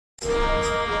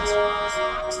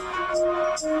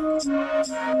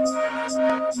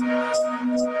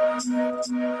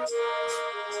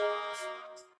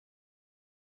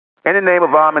In the name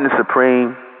of Amen, the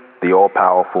Supreme, the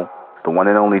All-Powerful, the one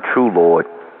and only true Lord,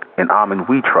 in Amen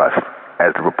we trust,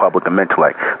 as the Republic of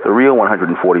Mentellect, the real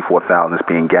 144,000 is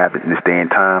being gathered in this day and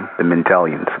time, the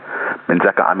Mentellians.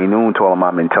 Menzeka Aminun to all of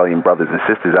my Mentellian brothers and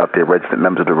sisters out there, registered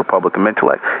members of the Republic of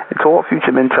Mentellect, and to all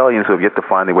future Mentellians who have yet to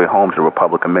find their way home to the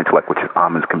Republic of Mentellect, which is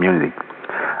Amen's community.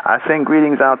 I send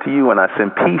greetings out to you, and I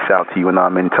send peace out to you in our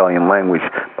Mentellian language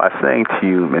by saying to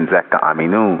you, Menzeka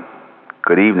Aminun.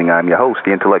 Good evening, I'm your host,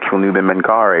 the intellectual NUBEN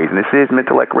MENKARAYZZ, and this is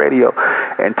Mentellect Radio.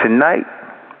 And tonight,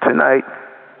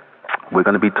 we're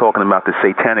going to be talking about the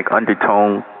satanic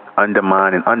undertone,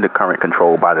 undermine, and undercurrent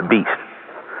controlled by the beast.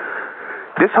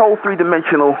 This whole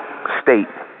three-dimensional state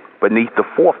beneath the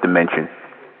fourth dimension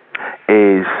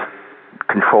is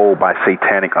controlled by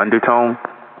satanic undertone,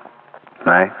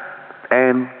 right,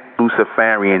 and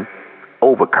Luciferian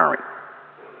overcurrent.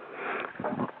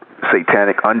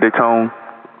 Satanic undertone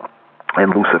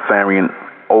and Luciferian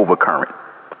overcurrent,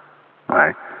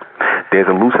 right? There's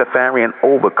a Luciferian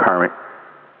overcurrent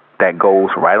that goes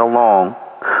right along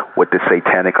with the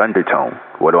satanic undertone.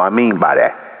 What do I mean by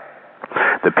that?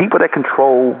 The people that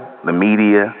control the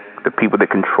media, the people that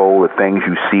control the things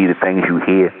you see, the things you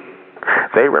hear,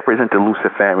 they represent the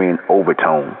Luciferian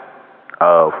overtone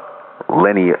of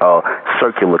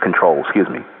circular control,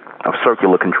 of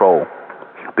circular control.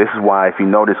 This is why, if you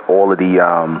notice, all of the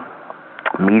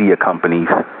media companies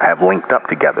have linked up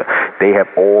together. They have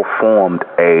all formed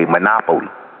a monopoly.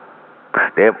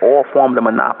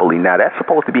 Now, that's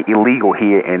supposed to be illegal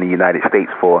here in the United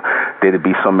States for there to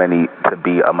be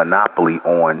a monopoly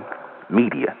on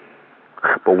media.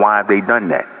 But why have they done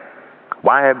that?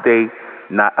 Why have they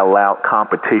not allowed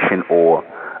competition or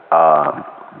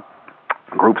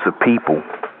groups of people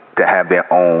to have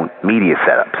their own media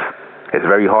setups? It's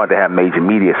very hard to have major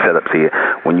media setups here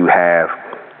when you have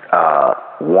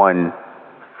one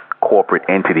corporate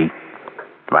entity,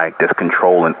 right, that's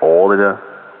controlling all of the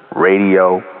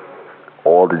radio,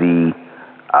 all of the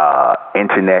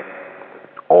internet,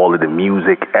 all of the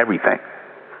music, everything,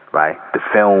 right? The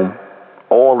film,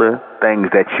 all the things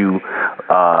that you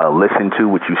listen to,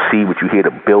 what you see, what you hear,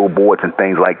 the billboards and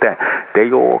things like that.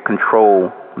 They all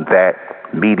control that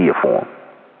media form.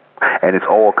 And it's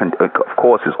all, of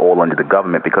course, it's all under the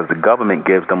government, because the government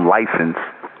gives them license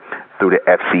through the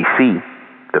FCC,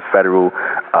 the Federal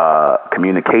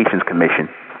Communications Commission,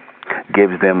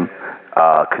 gives them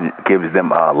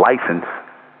a license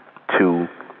to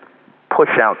push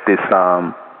out this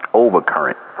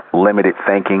overcurrent, limited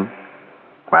thinking,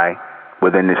 right,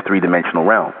 within this three-dimensional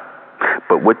realm.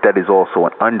 But with that is also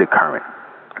an undercurrent,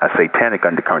 a satanic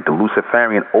undercurrent. The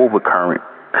Luciferian overcurrent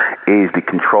is the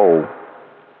control,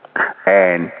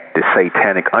 and the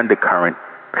satanic undercurrent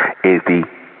is the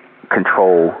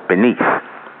control beneath.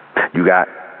 You got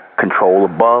control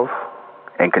above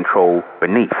and control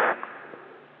beneath.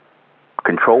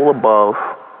 Control above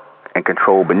and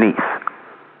control beneath.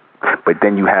 But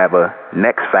then you have a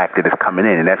next factor that's coming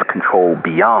in, and that's control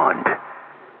beyond.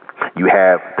 You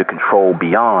have the control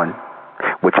beyond,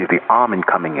 which is the Amen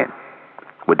coming in,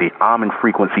 with the Amen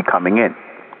frequency coming in.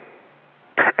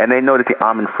 And they know that the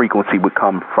Amen frequency would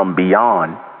come from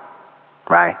beyond,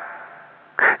 right,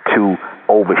 to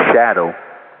overshadow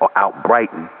or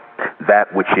outbrighten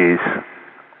that which is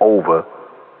over,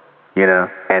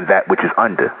 and that which is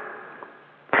under.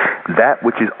 That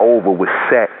which is over was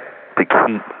set to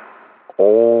keep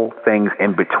all things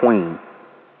in between,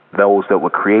 those that were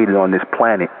created on this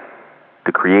planet,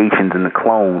 the creations and the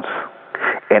clones,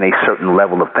 in a certain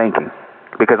level of thinking.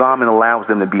 Because Amen allows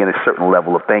them to be in a certain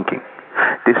level of thinking.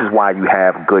 This is why you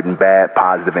have good and bad,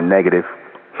 positive and negative.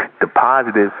 The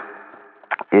positive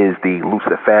is the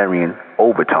Luciferian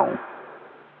overtone,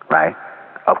 right,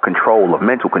 of control, of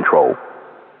mental control.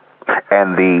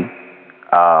 And the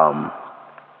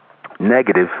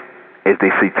negative is the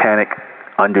satanic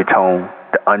undertone,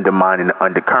 the undermine, and the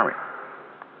undercurrent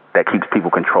that keeps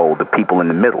people controlled, the people in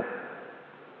the middle.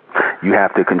 You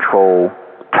have to control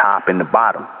top and the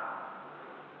bottom.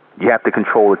 You have to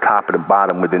control the top and the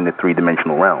bottom within the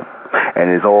three-dimensional realm. And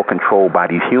it is all controlled by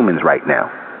these humans right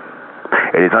now.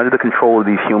 It is under the control of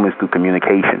these humans through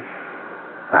communication,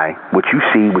 right? What you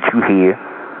see, what you hear,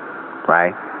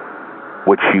 right?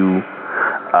 What you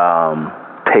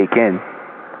take in,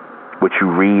 what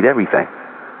you read, everything.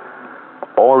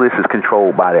 All this is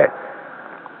controlled by that.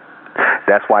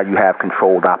 That's why you have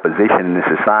controlled opposition in this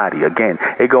society. Again,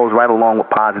 it goes right along with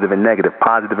positive and negative.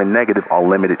 Positive and negative are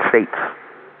limited states.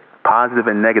 Positive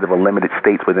and negative are limited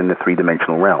states within the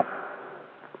three-dimensional realm.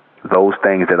 those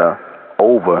things that are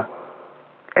over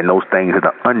and those things that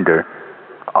are under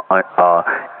are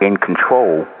in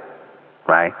control,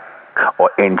 right?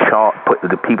 Or in charge,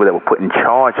 the people that were put in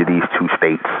charge of these two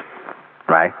states,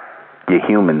 right? Your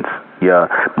humans, your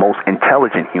most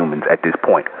intelligent humans at this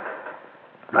point,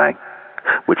 right?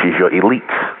 Which is your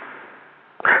elites.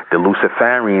 The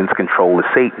Luciferians control the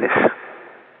Satanists,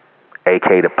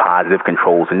 aka the positive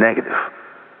controls the negative.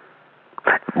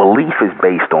 Belief is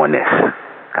based on this.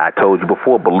 I told you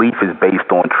before, belief is based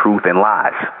on truth and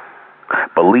lies.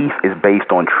 Belief is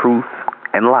based on truth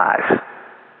and lies,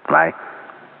 right?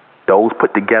 Those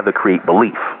put together create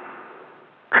belief.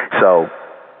 So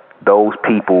those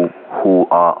people who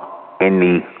are in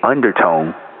the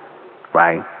undertone,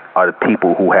 right, are the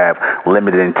people who have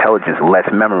limited intelligence, less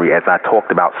memory, as I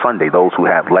talked about Sunday, those who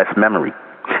have less memory,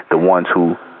 the ones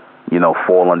who,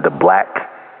 fall under black,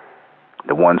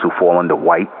 the ones who fall under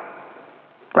white,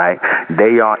 right?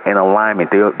 They are in alignment.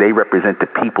 They represent the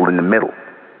people in the middle.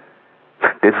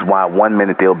 This is why 1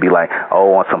 minute they'll be like,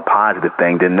 oh, on some positive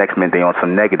thing, then the next minute they on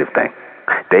some negative thing.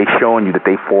 They showing you that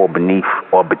they fall beneath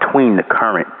or between the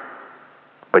current,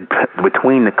 but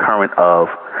between the current of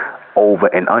over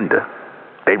and under.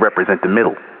 They represent the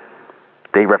middle.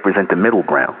 They represent the middle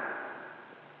ground.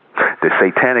 The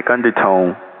satanic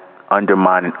undertone,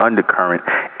 undermine, and undercurrent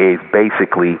is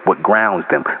basically what grounds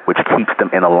them, which keeps them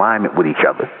in alignment with each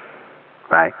other,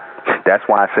 right? That's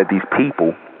why I said these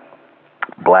people,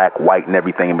 black, white, and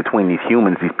everything in between, these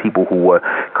humans, these people who were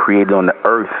created on the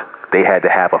earth, they had to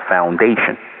have a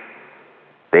foundation.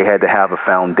 They had to have a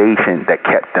foundation that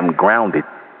kept them grounded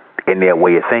in their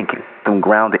way of thinking. Them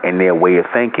grounded in their way of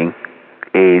thinking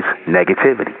is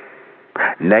negativity.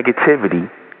 Negativity,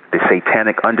 the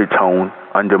satanic undertone,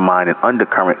 undermine, and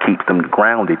undercurrent keeps them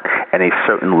grounded in a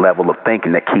certain level of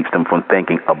thinking that keeps them from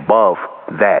thinking above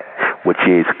that, which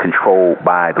is controlled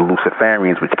by the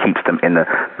Luciferians, which keeps them in the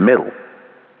middle,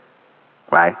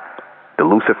 right? The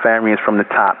Luciferians from the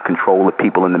top control the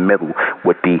people in the middle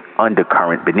with the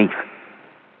undercurrent beneath.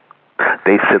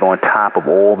 They sit on top of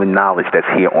all the knowledge that's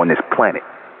here on this planet.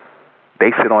 They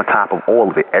sit on top of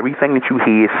all of it. Everything that you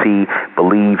hear, see,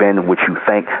 believe in, what you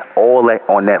think, all that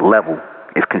on that level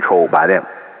is controlled by them.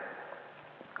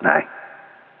 Right?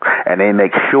 And they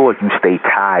make sure you stay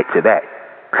tied to that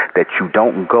you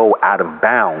don't go out of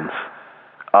bounds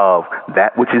of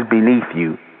that which is beneath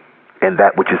you and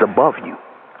that which is above you.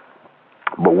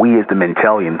 But we as the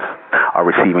Mentalians are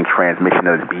receiving transmission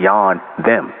that is beyond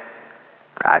them.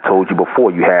 I told you before,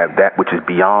 you have that which is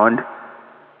beyond,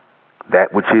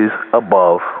 that which is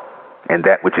above, and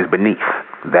that which is beneath.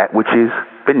 That which is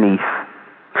beneath,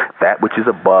 that which is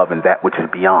above, and that which is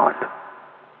beyond.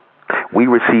 We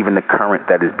receiving the current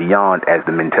that is beyond as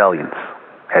the Mentalians,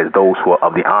 as those who are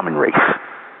of the Amen race.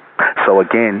 So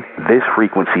again, this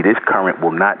frequency, this current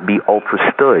will not be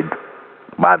understood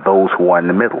by those who are in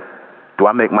the middle. Do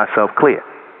I make myself clear?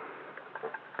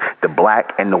 The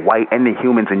black and the white and the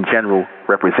humans in general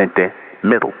represent the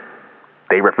middle.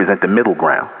 They represent the middle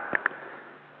ground.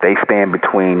 They stand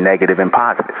between negative and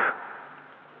positive.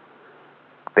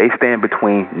 They stand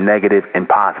between negative and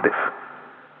positive.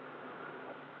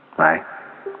 Right?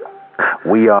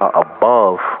 We are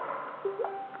above,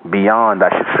 beyond, I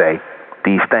should say,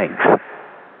 these things.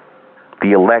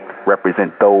 The elect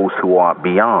represent those who are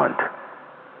beyond.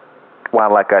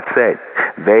 While, like I said,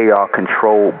 they are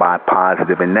controlled by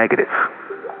positive and negative.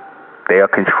 They are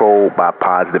controlled by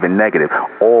positive and negative.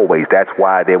 Always. That's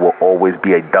why there will always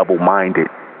be a double-minded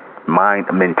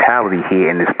mentality here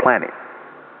in this planet.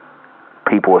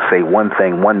 People will say one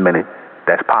thing 1 minute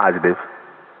that's positive,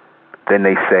 then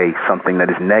they say something that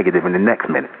is negative in the next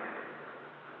minute,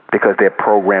 because they're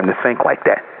programmed to think like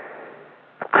that.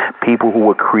 People who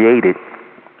were created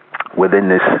within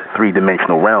this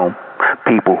three-dimensional realm,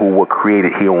 people who were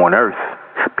created here on earth,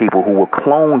 people who were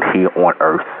cloned here on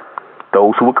earth,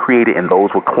 those who were created and those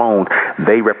who were cloned,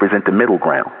 they represent the middle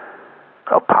ground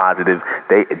of positive,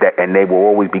 and they will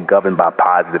always be governed by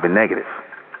positive and negative.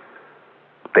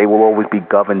 They will always be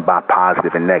governed by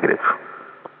positive and negative.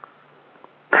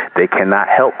 They cannot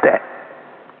help that,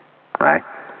 right?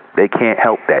 They can't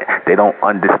help that. They don't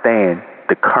understand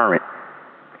the current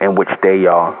in which they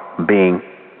are being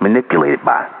manipulated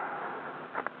by.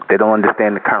 They don't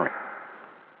understand the current.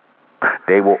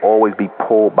 They will always be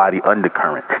pulled by the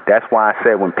undercurrent. That's why I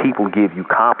said when people give you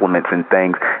compliments and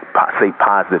things, say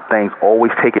positive things,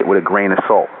 always take it with a grain of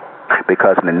salt.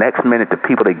 Because in the next minute, the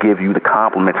people that give you the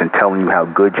compliments and telling you how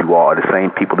good you are the same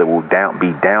people that will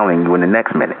be downing you in the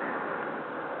next minute.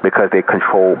 Because they're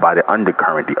controlled by the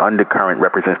undercurrent. The undercurrent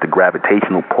represents the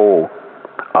gravitational pull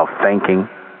of thinking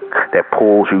that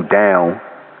pulls you down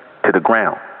to the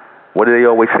ground. What do they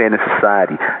always say in the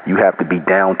society? You have to be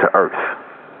down to earth,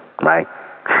 right?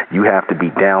 You have to be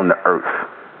down to earth.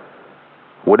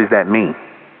 What does that mean?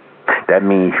 That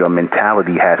means your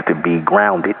mentality has to be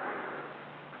grounded.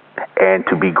 And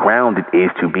to be grounded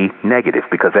is to be negative,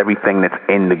 because everything that's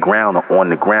in the ground or on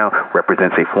the ground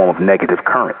represents a form of negative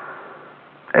current.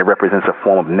 It represents a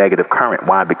form of negative current.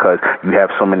 Why? Because you have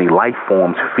so many life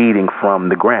forms feeding from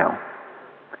the ground.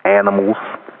 Animals,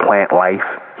 plant life,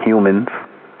 humans,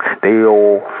 they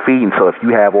all feeding. So if you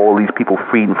have all these people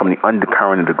feeding from the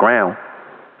undercurrent of the ground,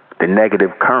 the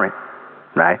negative current,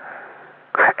 right?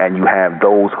 And you have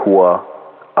those who are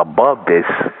above this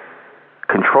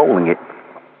controlling it,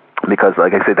 because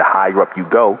like I said, the higher up you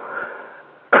go,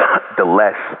 the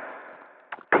less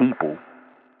people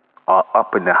are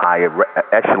up in the higher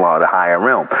echelon, the higher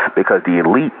realm, because the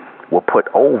elite will put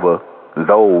over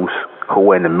those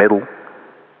who are in the middle,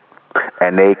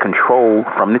 and they control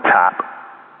from the top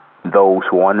those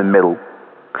who are in the middle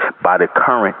by the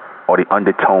current or the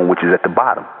undertone, which is at the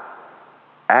bottom.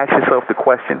 Ask yourself the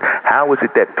question, how is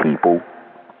it that people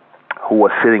who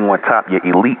are sitting on top, your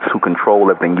elites who control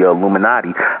everything, your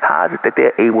Illuminati, how is it that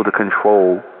they're able to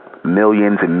control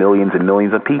millions and millions and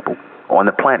millions of people on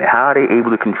the planet? How are they able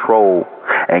to control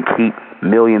and keep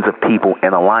millions of people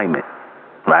in alignment,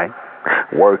 right?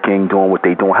 Working, doing what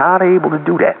they're doing. How are they able to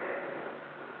do that?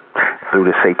 Through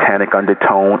the satanic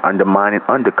undertone, undermining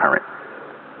undercurrent.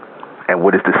 And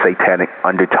what is the satanic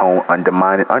undertone,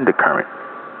 undermining undercurrent?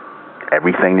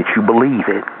 Everything that you believe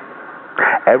in.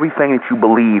 Everything that you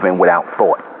believe in without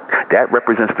thought. That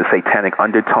represents the satanic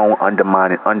undertone,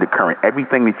 undermining undercurrent.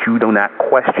 Everything that you do not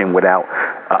question without,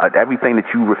 everything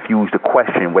that you refuse to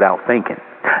question without thinking.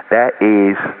 That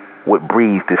is what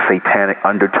breeds the satanic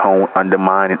undertone,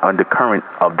 undermining undercurrent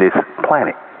of this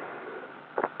planet.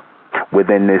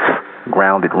 Within this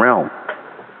grounded realm.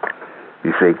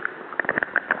 You see?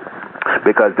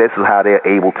 Because this is how they're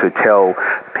able to tell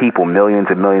people, millions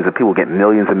and millions of people, get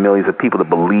millions and millions of people to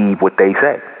believe what they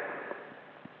say.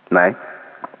 Right?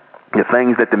 The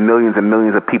things that the millions and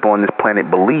millions of people on this planet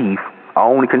believe are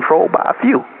only controlled by a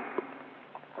few.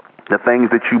 The things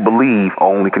that you believe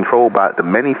are only controlled by, the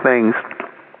many things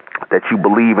that you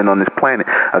believe in on this planet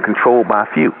are controlled by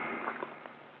a few.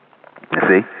 You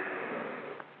see?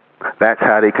 That's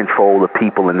how they control the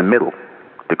people in the middle.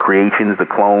 The creations, the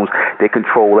clones, they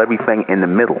control everything in the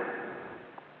middle.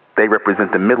 They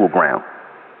represent the middle ground.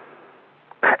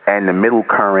 And the middle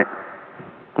current,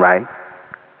 right?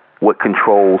 What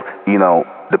controls,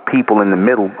 the people in the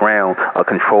middle ground are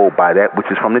controlled by that which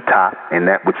is from the top and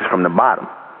that which is from the bottom.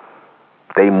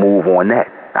 They move on that.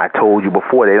 I told you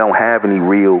before, they don't have any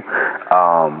real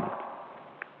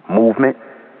movement.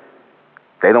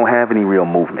 They don't have any real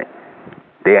movement.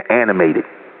 They are animated.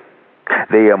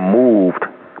 They are moved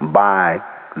by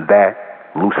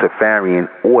that Luciferian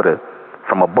order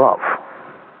from above.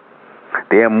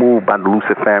 They are moved by the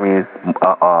Luciferian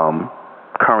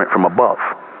current from above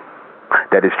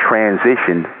that is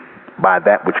transitioned by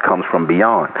that which comes from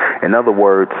beyond. In other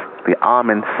words, the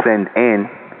Amen send in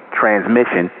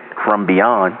transmission from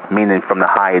beyond, meaning from the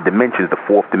higher dimensions, the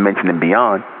fourth dimension and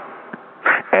beyond,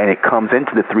 and it comes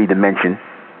into the 3 dimension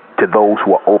to those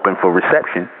who are open for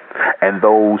reception, and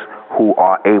those who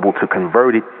are able to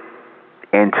convert it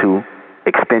into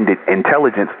extended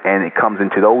intelligence, and it comes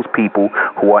into those people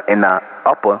who are in the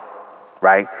upper,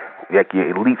 right, like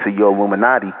your elites of your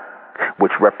Illuminati,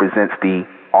 which represents the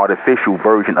artificial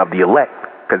version of the elect,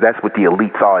 because that's what the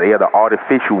elites are. They are the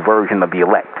artificial version of the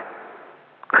elect.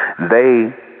 They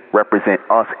represent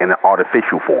us in an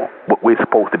artificial form, what we're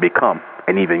supposed to become,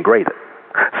 and even greater.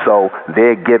 So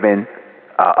they're given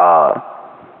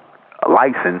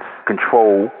license,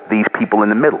 control these people in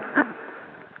the middle.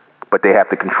 But they have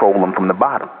to control them from the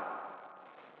bottom.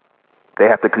 They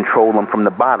have to control them from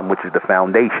the bottom, which is the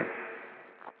foundation.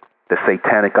 The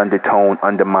satanic undertone,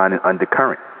 undermining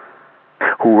undercurrent.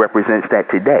 Who represents that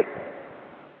today?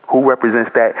 Who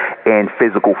represents that in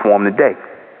physical form today?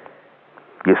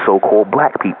 Your so-called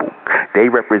black people. They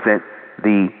represent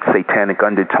the satanic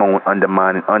undertone,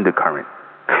 undermining undercurrent.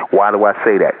 Why do I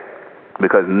say that?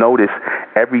 Because notice,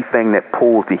 everything that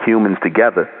pulls the humans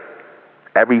together,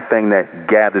 everything that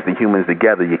gathers the humans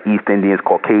together, your East Indians,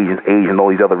 Caucasians, Asians, all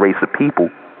these other races of people,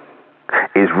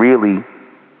 is really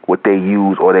what they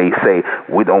use, or they say,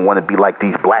 we don't want to be like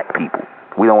these black people.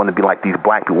 We don't want to be like these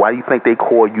black people. Why do you think they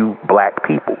call you black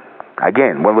people?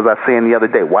 Again, what was I saying the other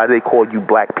day? Why do they call you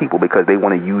black people? Because they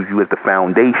want to use you as the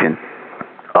foundation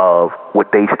of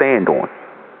what they stand on.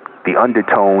 The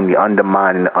undertone, the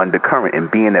undermining, the undercurrent. And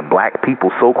being that black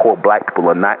people, so-called black people,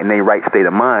 are not in their right state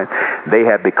of mind, they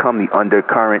have become the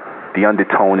undercurrent the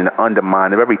undertone and the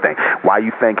undermine of everything. Why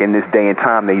you think in this day and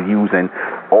time they're using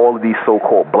all of these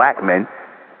so-called black men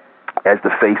as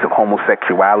the face of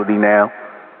homosexuality now,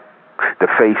 the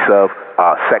face of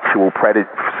sexual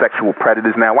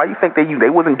predators now? Why you think they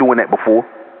wasn't doing that before?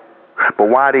 But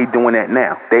why are they doing that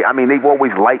now? They've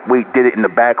always lightweight did it in the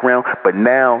background, but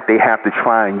now they have to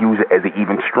try and use it as an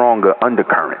even stronger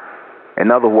undercurrent.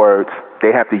 In other words,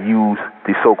 they have to use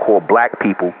the so-called black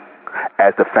people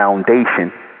as the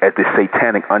foundation, as the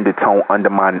satanic undertone,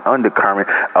 undermining undercurrent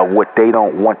of what they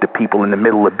don't want the people in the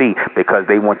middle to be, because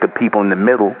they want the people in the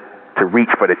middle to reach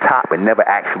for the top and never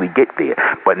actually get there.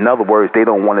 But in other words, they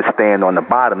don't want to stand on the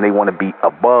bottom. They want to be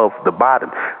above the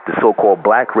bottom. The so-called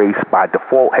black race by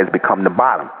default has become the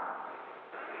bottom.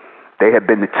 They have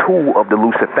been the tool of the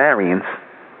Luciferians.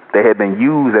 They have been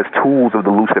used as tools of the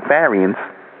Luciferians,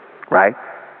 right?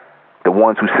 The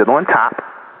ones who sit on top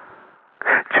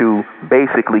to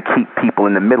basically keep people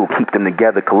in the middle, keep them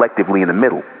together collectively in the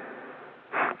middle,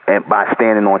 and by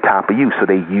standing on top of you. So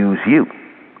they use you.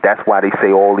 That's why they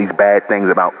say all these bad things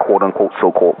about quote-unquote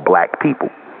so-called black people,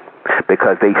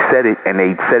 because they said it, and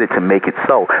they said it to make it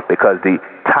so, because the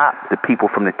people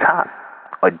from the top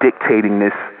are dictating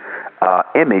this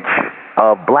image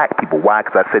of black people. Why?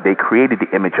 Because I said they created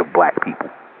the image of black people.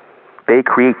 They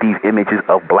create these images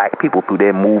of black people through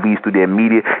their movies, through their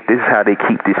media. This is how they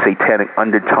keep this satanic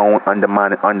undertone,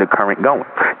 undermining undercurrent going.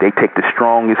 They take the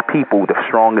strongest people, the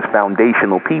strongest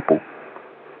foundational people,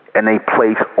 and they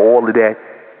place all of that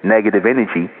negative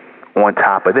energy on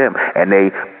top of them, and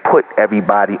they put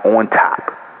everybody on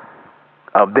top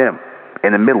of them.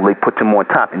 In the middle, they put them on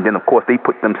top, and then of course they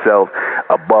put themselves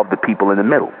above the people in the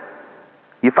middle.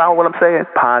 You follow what I'm saying?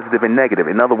 Positive and negative.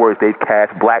 In other words, they've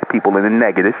cast black people in the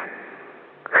negative.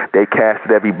 They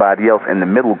casted everybody else in the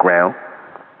middle ground,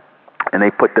 and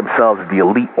they put themselves, the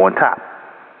elite, on top.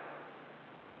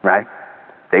 Right?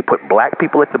 They put black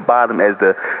people at the bottom as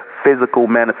the physical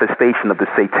manifestation of the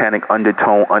satanic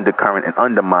undertone, undercurrent, and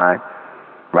undermine,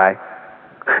 right?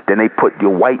 Then they put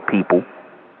your white people,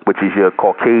 which is your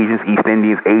Caucasians, East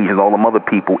Indians, Asians, all them other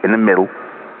people in the middle,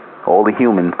 all the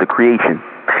humans, the creation,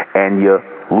 and your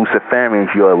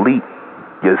Luciferians, your elite,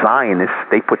 your Zionists,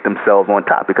 they put themselves on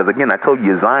top. Because again, I told you,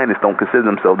 your Zionists don't consider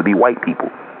themselves to be white people.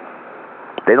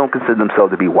 They don't consider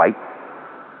themselves to be white.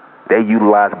 They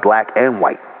utilize black and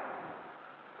white,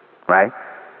 right?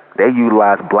 They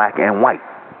utilize black and white.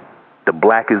 The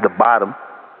black is the bottom,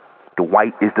 the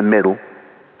white is the middle,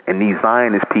 and these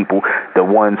Zionist people, the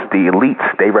ones, the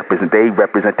elites, they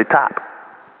represent the top.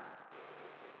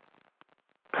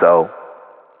 So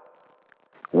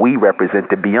we represent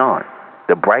the beyond.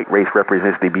 The bright race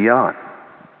represents the beyond.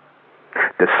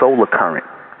 The solar current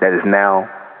that is now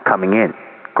coming in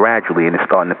gradually, and it's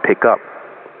starting to pick up.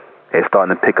 It's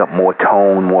starting to pick up more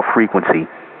tone, more frequency,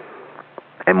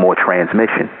 and more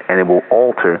transmission, and it will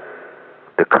alter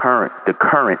the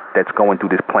current that's going through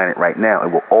this planet right now.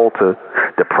 It will alter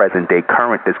the present day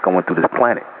current that's going through this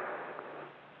planet.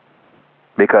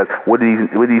 Because what do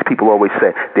these people always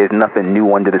say? There's nothing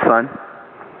new under the sun,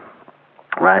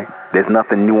 right? There's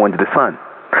nothing new under the sun.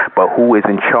 But who is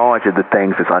in charge of the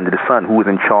things that's under the sun? Who is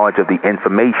in charge of the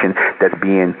information that's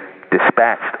being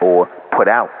dispatched or put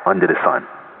out under the sun?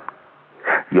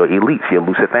 Your elites, your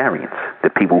Luciferians, the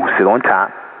people who sit on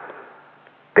top.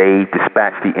 They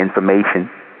dispatch the information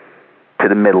to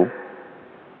the middle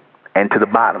and to the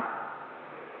bottom.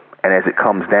 And as it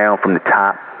comes down from the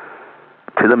top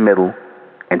to the middle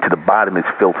and to the bottom, it's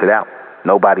filtered out.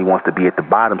 Nobody wants to be at the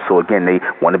bottom, so again, they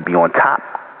want to be on top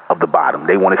of the bottom.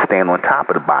 They want to stand on top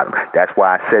of the bottom. That's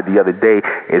why I said the other day,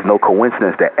 it's no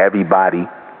coincidence that everybody,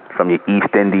 from your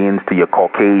East Indians to your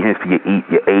Caucasians to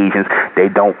your Asians, they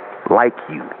don't like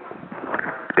you.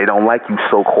 They don't like you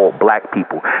so-called black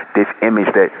people. This image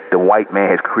that the white man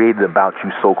has created about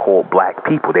you so-called black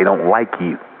people, they don't like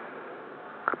you.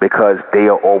 Because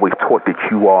they are always taught that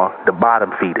you are the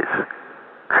bottom feeders.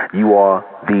 You are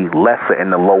the lesser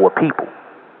and the lower people.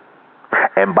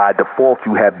 And by default,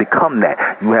 you have become that.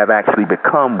 You have actually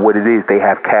become what it is they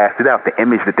have casted out. The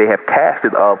image that they have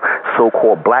casted of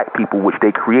so-called black people, which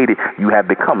they created, you have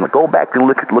become. Go back and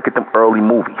look at them early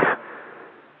movies.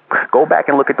 Go back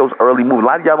and look at those early movies. A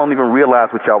lot of y'all don't even realize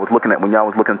what y'all was looking at when y'all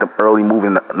was looking at the early movies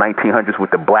in the 1900s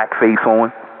with the blackface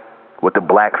on,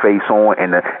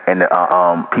 and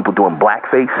the people doing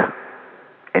blackface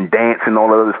and dancing and all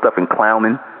that other stuff and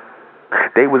clowning.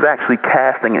 They was actually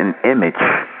casting an image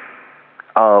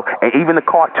of, and even the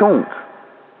cartoons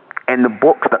and the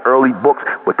books, the early books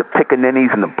with the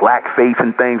pickaninnies and the blackface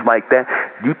and things like that.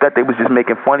 You thought they was just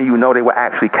making fun of you. No, they were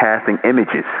actually casting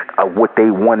images of what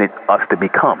they wanted us to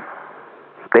become.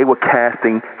 They were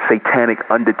casting satanic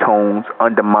undertones,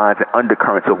 undermines, and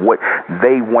undercurrents of what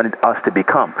they wanted us to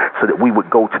become, so that we would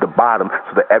go to the bottom,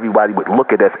 so that everybody would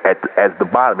look at us as the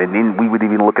bottom, and then we would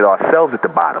even look at ourselves at the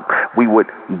bottom. We would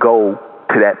go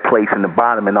to that place in the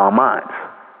bottom in our minds.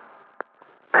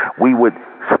 We would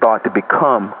start to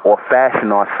become or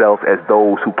fashion ourselves as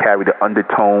those who carry the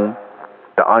undertone,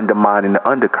 the undermine, and the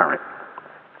undercurrent.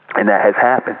 And that has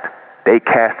happened. They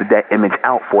casted that image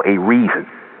out for a reason.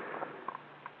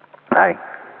 Right?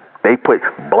 They put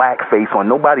blackface on.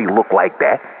 Nobody looked like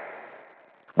that.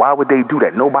 Why would they do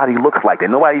that? Nobody looks like that.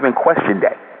 Nobody even questioned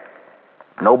that.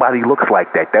 Nobody looks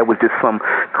like that. That was just some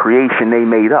creation they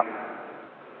made up.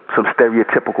 Some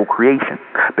stereotypical creation.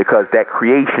 Because that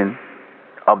creation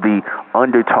of the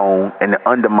undertone and the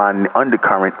undermine and the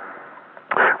undercurrent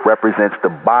represents the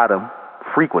bottom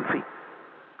frequency.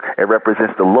 It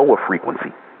represents the lower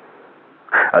frequency.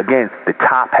 Again, the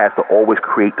top has to always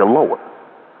create the lower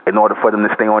in order for them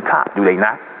to stay on top, do they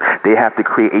not? They have to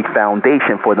create a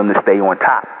foundation for them to stay on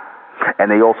top. And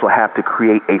they also have to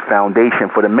create a foundation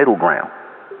for the middle ground,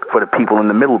 for the people in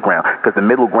the middle ground, because the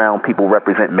middle ground people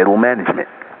represent middle management.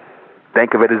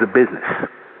 Think of it as a business.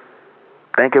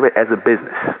 Think of it as a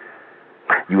business.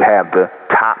 You have the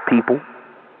top people,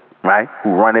 right,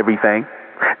 who run everything.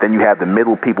 Then you have the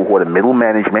middle people who are the middle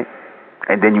management.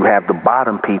 And then you have the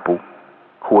bottom people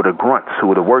who are the grunts,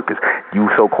 who are the workers. You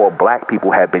so-called black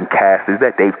people have been cast as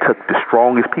that. They've took the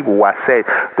strongest people, who I said,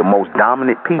 the most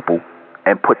dominant people,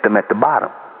 and put them at the bottom.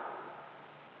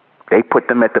 They put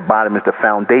them at the bottom as the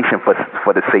foundation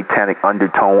for the satanic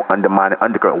undertone, undermine, and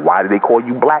undercurrent. Why do they call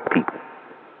you black people?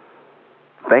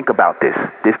 Think about this.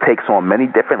 This takes on many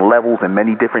different levels and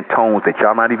many different tones that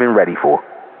y'all not even ready for.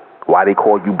 Why they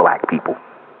call you black people?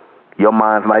 Your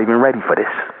mind's not even ready for this.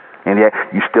 And yet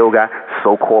you still got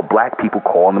so-called black people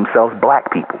calling themselves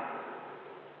black people.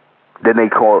 Then they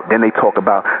talk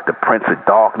about the prince of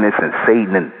darkness and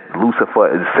Satan and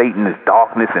Lucifer, and Satan is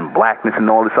darkness and blackness and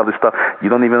all this other stuff. You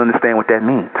don't even understand what that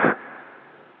means.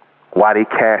 Why they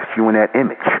cast you in that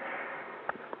image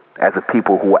as a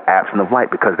people who are absent of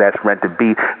light, because that's meant to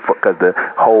be, because the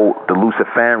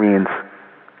Luciferians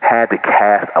had to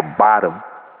cast a bottom,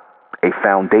 a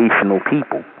foundational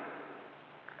people.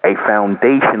 A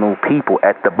foundational people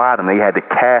at the bottom. They had to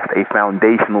cast a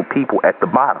foundational people at the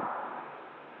bottom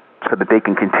so that they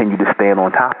can continue to stand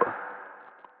on top of.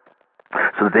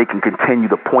 So that they can continue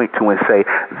to point to and say,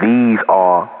 these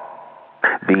are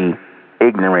the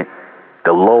ignorant,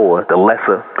 the lower, the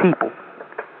lesser people.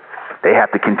 They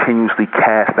have to continuously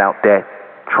cast out that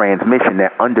transmission,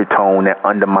 that undertone, that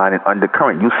undermine and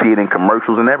undercurrent. You see it in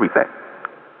commercials and everything.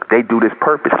 They do this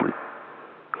purposely.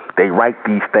 They write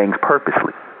these things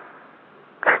purposely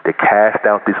to cast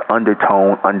out this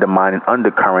undertone, undermine, and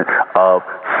undercurrent of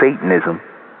Satanism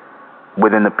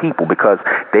within the people, because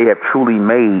they have truly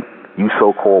made you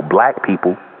so-called black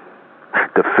people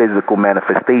the physical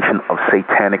manifestation of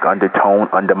satanic undertone,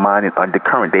 undermine, and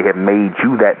undercurrent. They have made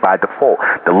you that by default.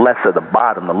 The lesser, the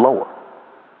bottom, the lower.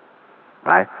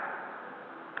 Right?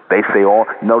 They say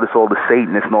notice all the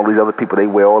Satanists and all these other people, they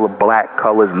wear all the black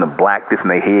colors and the black this and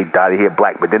they hear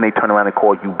black, but then they turn around and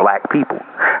call you black people.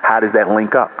 How does that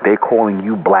link up? They're calling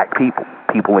you black people,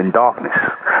 people in darkness,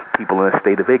 people in a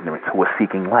state of ignorance who are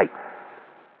seeking light.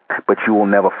 But you will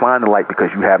never find the light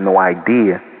because you have no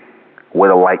idea where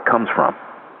the light comes from.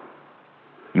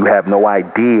 You have no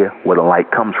idea where the light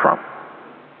comes from.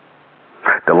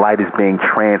 The light is being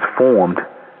transformed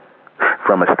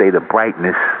from a state of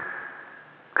brightness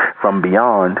from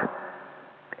beyond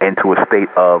into a state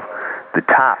of the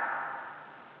top,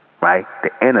 right?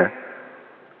 The inner,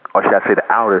 or should I say the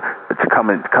outer, it's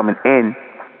coming in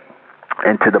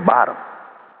into the bottom,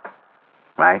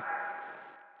 right?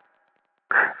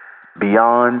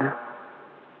 Beyond,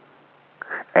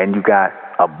 and you got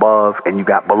above, and you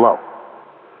got below.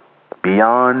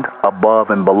 Beyond, above,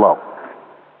 and below.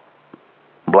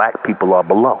 Black people are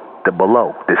below.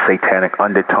 The satanic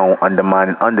undertone, undermine,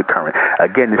 and undercurrent.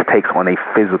 Again, this takes on a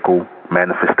physical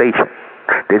manifestation.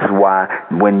 This is why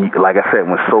like I said,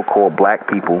 when so-called black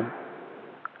people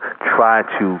try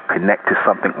to connect to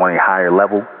something on a higher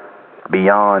level,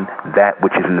 beyond that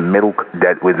which is in the middle,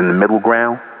 that was in the middle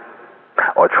ground,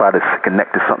 or try to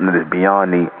connect to something that is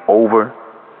beyond the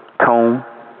overtone,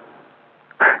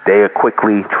 they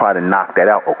quickly try to knock that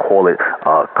out or call it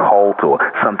a cult or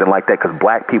something like that, because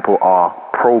black people are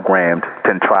programmed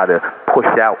to try to push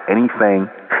out anything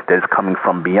that is coming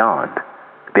from beyond.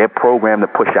 They're programmed to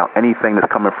push out anything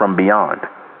that's coming from beyond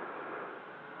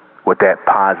with that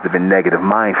positive and negative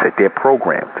mindset. They're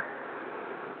programmed.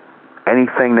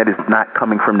 Anything that is not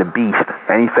coming from the beast,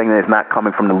 anything that is not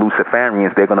coming from the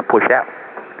Luciferians, they're going to push out.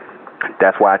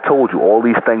 That's why I told you all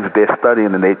these things that they're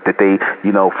studying, and that they,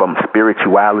 you know, from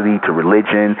spirituality to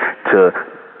religion to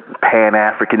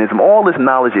Pan-Africanism, all this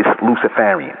knowledge is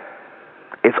Luciferian.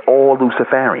 It's all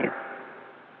Luciferian.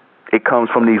 It comes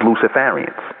from these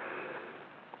Luciferians.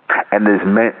 And it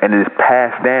is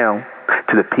passed down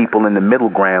to the people in the middle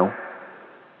ground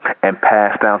and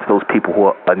passed down to those people who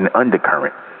are in the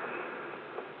undercurrent.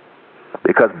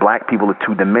 Because black people are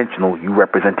two-dimensional, you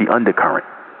represent the undercurrent.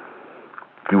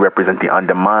 You represent the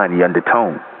undermine, the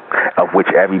undertone, of which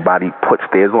everybody puts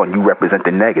theirs on. You represent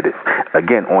the negative.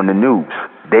 Again, on the news,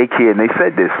 they care, and they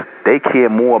said this, they care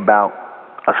more about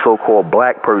a so-called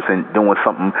black person doing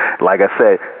something, like I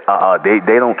said,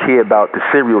 they don't care about the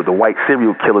white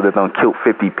serial killer that done killed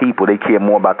 50 people. They care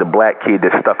more about the black kid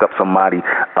that stuck up somebody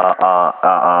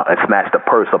and snatched a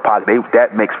purse or pocket.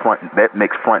 That makes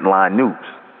frontline news.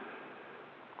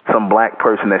 Some black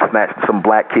person some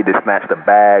black kid that snatched a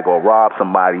bag or robbed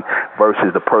somebody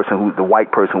versus the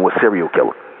white person was a serial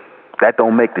killer. That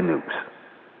don't make the news.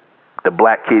 The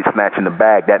black kid snatching the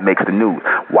bag, that makes the news.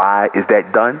 Why is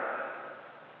that done?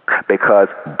 Because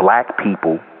black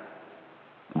people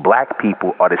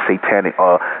are the satanic,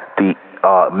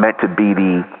 meant to be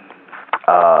the,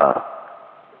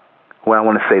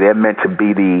 they're meant to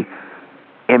be the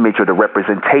image or the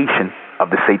representation of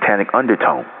the satanic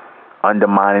undertone,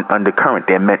 undermining, undercurrent.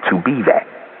 They're meant to be that.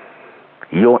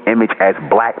 Your image as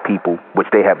black people, which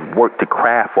they have worked to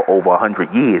craft for over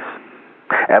 100 years,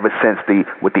 ever since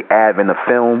with the advent of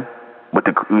film, with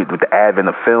the advent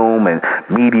of film and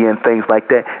media and things like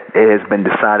that, it has been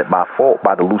decided by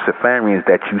the Luciferians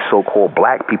that you so-called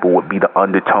black people would be the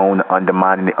undertone, the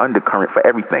undermining, the undercurrent for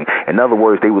everything. In other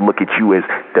words, they would look at you as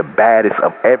the baddest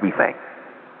of everything.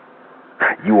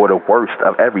 You are the worst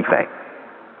of everything.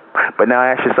 But now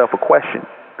ask yourself a question.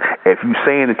 If you're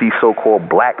saying that these so-called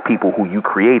black people who you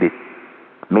created,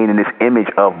 meaning this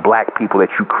image of black people that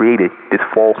you created, this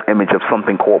false image of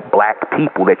something called black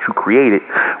people that you created,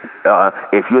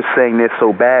 if you're saying they're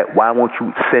so bad, why won't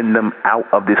you send them out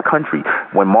of this country?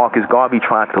 When Marcus Garvey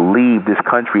tried to leave this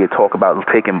country and talk about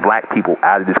taking black people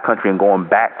out of this country and going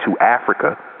back to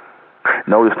Africa,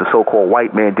 notice the so-called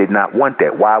white man did not want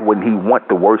that. Why wouldn't he want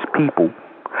the worst people?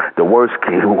 The worst,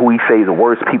 who he says the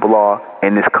worst people are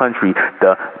in this country,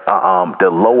 the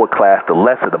lower class, the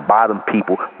lesser, the bottom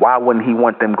people. Why wouldn't he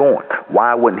want them going?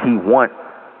 Why wouldn't he want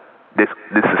this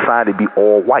society to be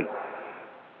all white?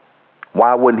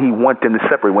 Why wouldn't he want them to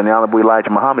separate? When the Honorable Elijah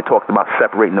Muhammad talked about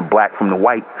separating the black from the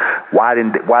white, why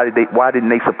didn't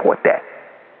they support that?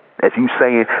 If you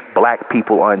saying black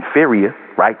people are inferior,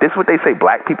 right? This is what they say: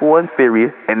 black people are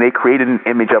inferior, and they created an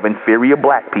image of inferior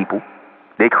black people.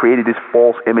 They created this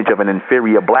false image of an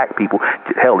inferior black people.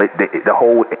 Hell, the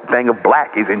whole thing of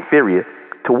black is inferior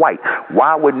to white.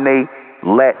 Why wouldn't they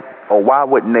why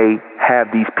wouldn't they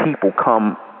have these people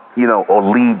come, or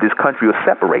leave this country or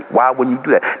separate? Why wouldn't you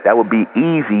do that? That would be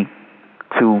easy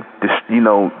to,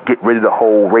 get rid of the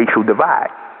whole racial divide.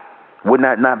 Wouldn't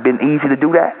that not been easy to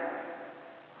do that?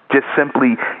 Just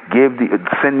simply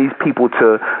send these people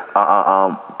to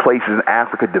places in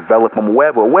Africa, develop them,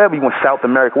 wherever you want, South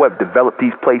America, wherever, develop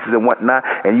these places and whatnot,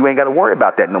 and you ain't got to worry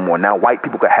about that no more. Now white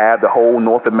people could have the whole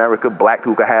North America, black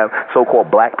people could have,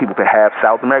 so-called black people could have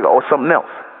South America or something else.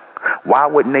 Why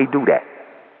wouldn't they do that?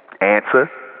 Answer.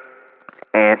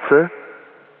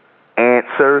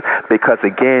 Because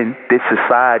again, this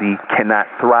society cannot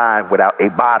thrive without a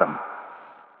bottom.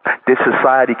 This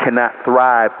society cannot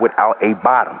thrive without a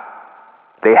bottom.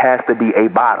 There has to be a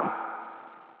bottom.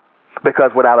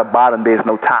 Because without a bottom, there's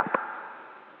no top.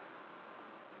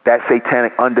 That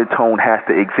satanic undertone has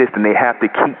to exist, and they have to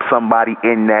keep somebody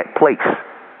in that place.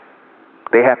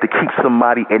 They have to keep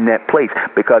somebody in that place.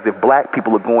 Because if black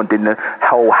people are going, then the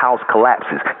whole house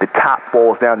collapses. The top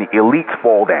falls down, the elites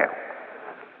fall down.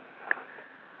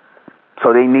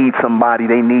 So they need somebody,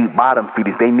 they need bottom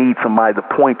feeders. They need somebody to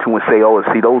point to and say, oh,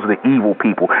 see, those are the evil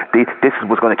people. This is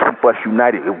what's going to keep us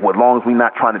united. As long as we're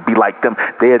not trying to be like them,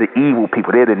 they're the evil people.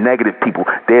 They're the negative people.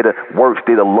 They're the worst.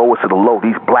 They're the lowest of the low,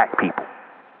 these black people.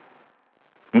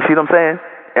 You see what I'm saying?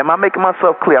 Am I making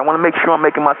myself clear? I want to make sure I'm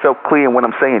making myself clear in what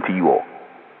I'm saying to you all.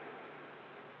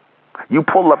 You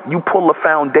pull a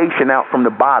foundation out from the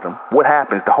bottom, what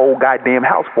happens? The whole goddamn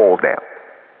house falls down.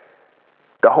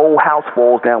 The whole house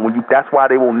falls down that's why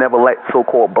they will never let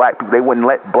so-called black people, they wouldn't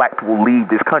let black people leave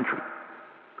this country.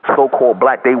 So-called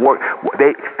black, they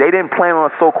didn't plan on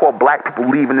so-called black people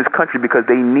leaving this country because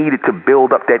they needed to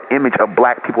build up that image of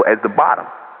black people as the bottom.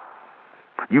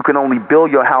 You can only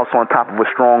build your house on top of a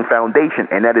strong foundation,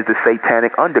 and that is the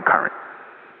satanic undercurrent,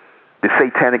 the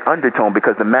satanic undertone,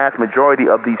 because the mass majority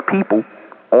of these people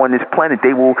on this planet,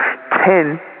 they will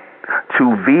tend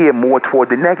to veer more toward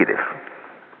the negative.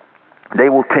 They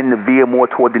will tend to veer more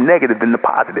toward the negative than the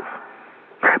positive.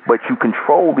 But you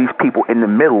control these people in the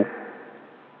middle,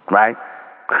 right,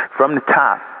 from the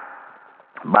top,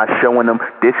 by showing them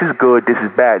this is good, this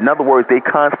is bad. In other words, they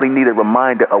constantly need a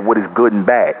reminder of what is good and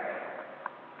bad.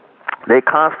 They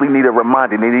constantly need a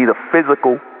reminder. They need a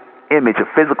physical image, a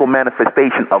physical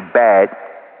manifestation of bad,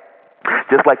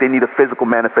 just like they need a physical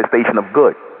manifestation of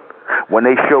good. When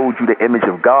they showed you the image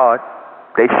of God,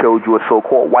 they showed you a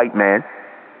so-called white man,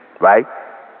 right?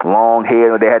 Long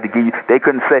hair. They had to give you, they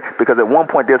couldn't say, because at one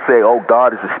point they'll say, oh,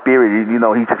 God is a spirit, you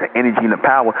know, he's just an energy and a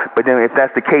power. But then if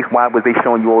that's the case, why was they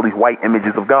showing you all these white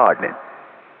images of God then?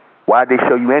 Why did they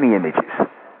show you any images?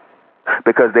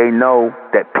 Because they know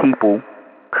that people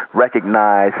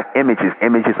recognize images.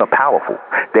 Images are powerful.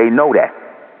 They know that.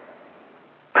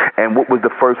 And what was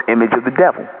the first image of the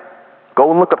devil?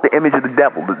 Go and look up the image of the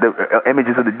devil, the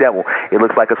images of the devil. It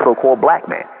looks like a so-called black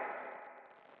man,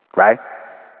 right?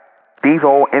 These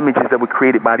are all images that were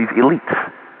created by these elites.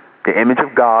 The image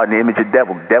of God and the image of the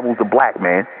devil. The devil's the black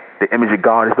man. The image of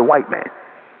God is the white man.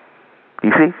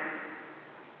 You see?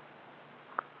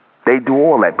 They do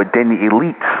all that. But then the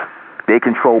elites, they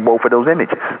control both of those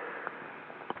images.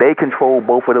 They control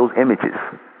both of those images.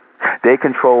 They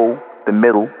control the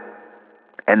middle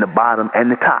and the bottom and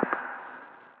the top.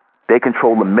 They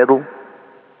control the middle,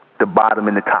 the bottom,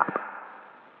 and the top.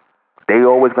 They're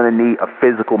always going to need a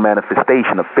physical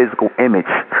manifestation, a physical image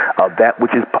of that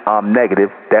which is negative,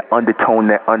 that undertone,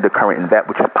 that undercurrent, and that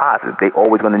which is positive. They're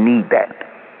always going to need that.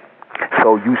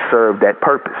 So you serve that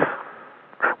purpose.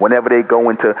 Whenever they go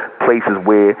into places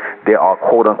where there are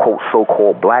quote-unquote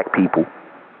so-called black people,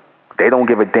 they don't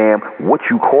give a damn what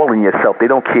you calling yourself. They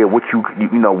don't care what you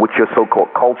know, what your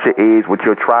so-called culture is, what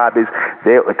your tribe is.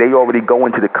 They already go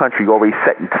into the country, already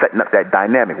setting up that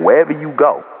dynamic. Wherever you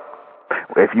go,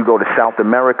 if you go to South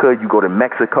America, you go to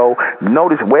Mexico,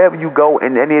 notice wherever you go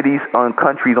in any of these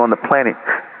countries on the planet,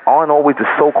 aren't always the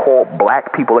so-called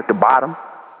black people at the bottom?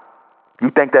 You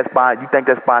think that's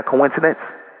by coincidence?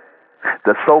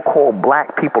 The so-called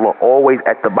black people are always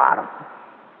at the bottom.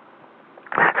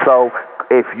 So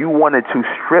if you wanted to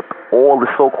strip all the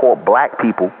so-called black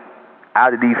people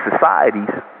out of these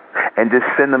societies and just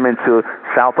send them into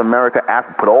South America,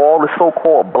 Africa, put all the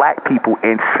so-called black people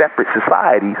in separate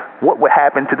societies, what would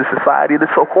happen to the society of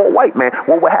the so-called white man?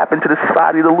 What would happen to the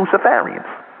society of the Luciferians?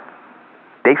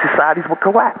 Their societies would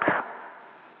collapse.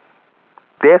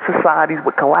 Their societies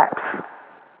would collapse.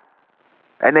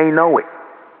 And they know it.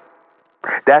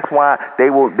 That's why they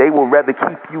will rather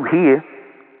keep you here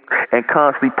and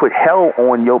constantly put hell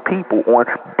on your people, on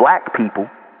black people,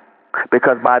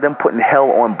 because by them putting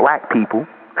hell on black people,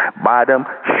 by them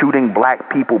shooting black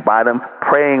people, by them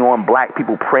preying on black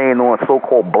people, preying on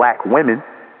so-called black women,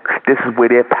 this is where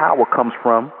their power comes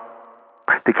from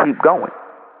to keep going.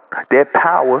 Their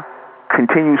power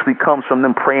continuously comes from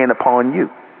them preying upon you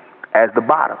as the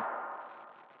bottom.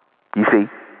 You see?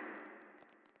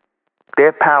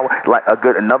 Their power, like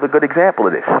another good example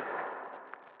of this.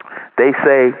 They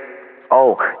say,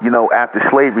 oh, you know, after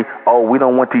slavery, oh, we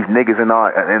don't want these niggas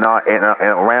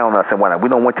around us and whatnot. We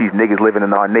don't want these niggas living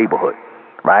in our neighborhood,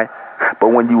 right? But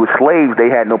when you were slaves, they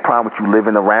had no problem with you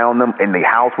living around them in the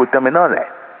house with them and none of that,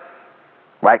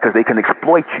 right? Because they can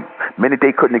exploit you. The minute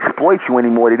they couldn't exploit you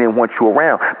anymore, they didn't want you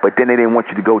around. But then they didn't want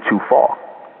you to go too far,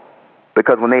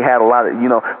 because when they had a lot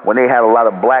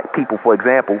of black people, for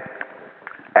example.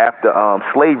 After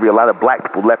slavery, a lot of black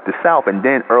people left the South, and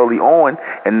then early on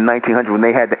in the 1900s, when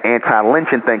they had the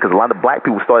anti-lynching thing, because a lot of black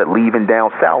people started leaving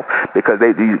down South because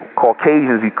these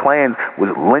Caucasians, these clans,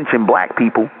 was lynching black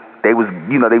people. They was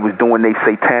doing their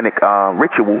satanic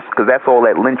rituals, because that's all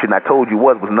that lynching I told you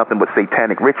was nothing but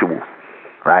satanic rituals,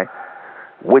 right?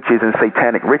 Witches and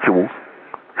satanic rituals.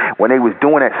 When they was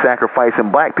doing that,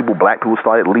 sacrificing black people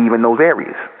started leaving those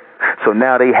areas. So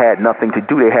now they had nothing to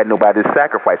do. They had nobody to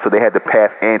sacrifice. So they had to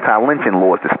pass anti-lynching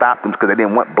laws to stop them, because they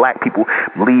didn't want black people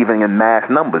leaving in mass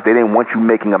numbers. They didn't want you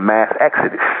making a mass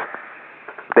exodus.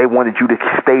 They wanted you to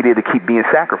stay there to keep being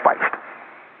sacrificed,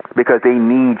 because they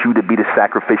need you to be the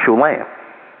sacrificial lamb.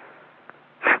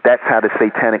 That's how the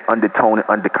satanic undertone and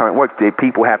undercurrent works.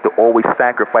 People have to always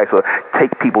sacrifice or take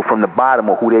people from the bottom,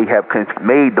 or who they have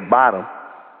made the bottom,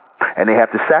 and they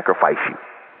have to sacrifice you.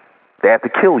 They have to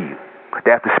kill you.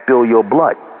 They have to spill your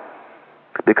blood,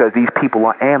 because these people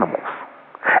are animals.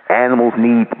 Animals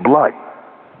need blood.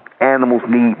 Animals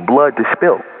need blood to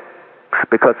spill,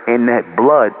 because in that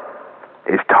blood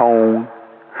is tone,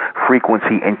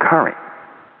 frequency, and current.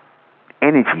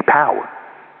 Energy, power.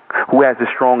 Who has the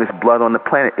strongest blood on the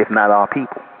planet, if not our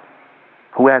people?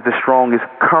 Who has the strongest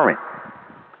current,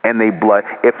 in their blood,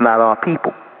 if not our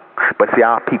people. But see,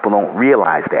 our people don't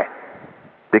realize that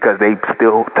because they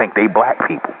still think they black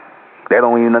people. They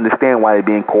don't even understand why they're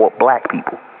being called black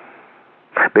people,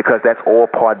 because that's all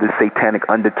part of the satanic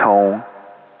undertone,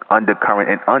 undercurrent,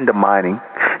 and undermining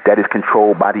that is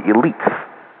controlled by the elites,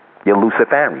 your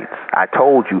Luciferians. I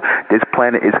told you, this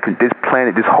planet,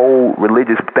 this whole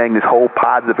religious thing, this whole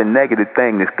positive and negative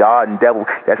thing, this God and devil,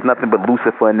 that's nothing but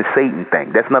Lucifer and the Satan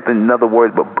thing. That's nothing, in other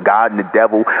words, but God and the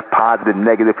devil, positive,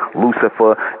 negative,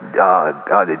 Lucifer,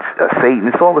 Satan.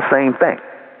 It's all the same thing.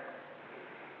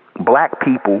 Black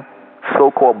people,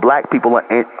 so-called black people,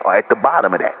 are at the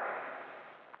bottom of that.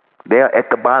 They are at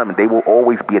the bottom. They will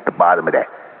always be at the bottom of that.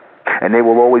 And they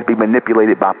will always be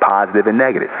manipulated by positive and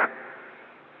negative.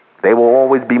 They will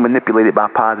always be manipulated by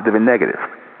positive and negative.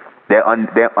 They're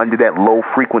under that low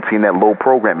frequency and that low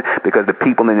programming, because the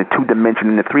people in the 2-dimension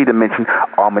and the 3-dimension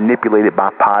are manipulated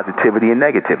by positivity and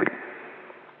negativity.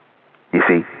 You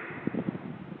see,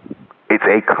 it's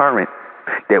a current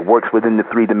that works within the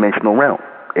 3-dimensional realm.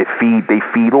 They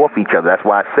feed off each other. That's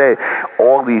why I said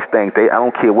all these things. I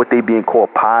don't care what they being called,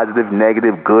 positive,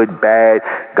 negative, good, bad,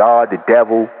 God, the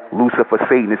devil, Lucifer,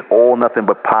 Satan. It's all nothing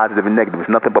but positive and negative. It's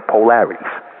nothing but polarities.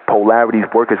 Polarities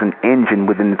work as an engine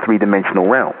within the 3-dimensional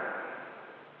realm.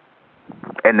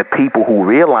 And the people who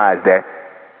realize that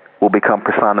will become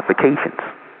personifications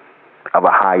of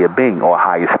a higher being or a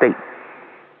higher state.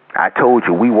 I told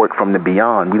you, we work from the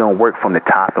beyond. We don't work from the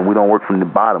top, and we don't work from the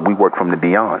bottom. We work from the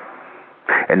beyond.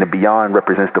 And the beyond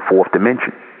represents the 4th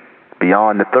dimension,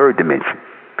 beyond the 3rd dimension.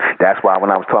 That's why when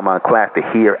I was talking about in class, the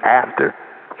hereafter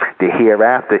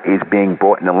is being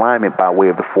brought in alignment by way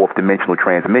of the 4th dimensional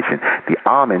transmission. The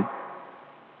Amen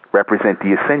represent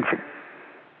the ascension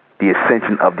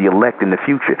of the elect in the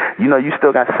future. You know, you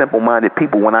still got simple-minded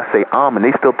people. When I say Amen,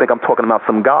 they still think I'm talking about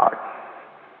some God.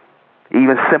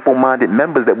 Even simple-minded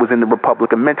members that was in the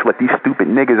Republican Mental, like these stupid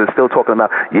niggas are still talking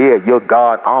about, yeah, your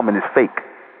God Amen is fake.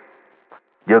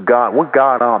 Your God, what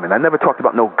God Amen? I never talked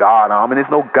about no God Amen. There's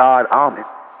no God Amen.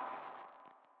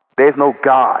 There's no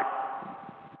God.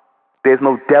 There's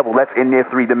no devil. That's in their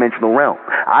 3-dimensional realm.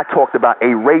 I talked about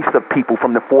a race of people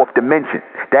from the 4th dimension.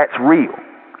 That's real.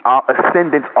 Our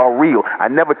ascendants are real. I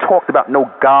never talked about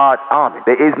no God Amen.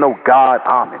 There is no God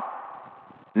Amen.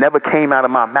 Never came out of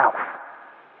my mouth.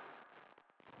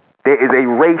 There is a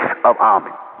race of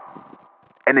Amen.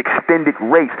 An extended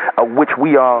race of which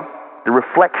we are the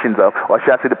reflections of, or should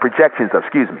I say the projections of,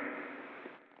 excuse me.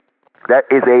 That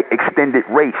is a extended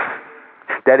race.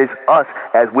 That is us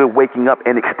as we're waking up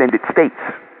in extended states,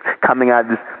 coming out of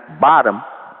this bottom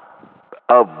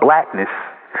of blackness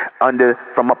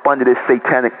from up under this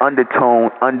satanic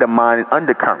undertone, undermining,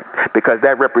 undercurrent, because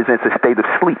that represents a state of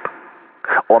sleep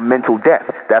or mental death.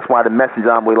 That's why the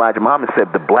messenger Elijah Muhammad said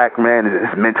the black man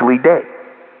is mentally dead.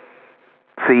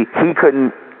 See, he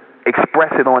couldn't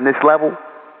express it on this level,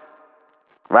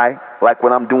 right? Like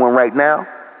what I'm doing right now.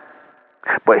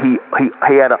 But he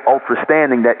had an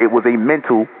understanding that it was a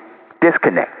mental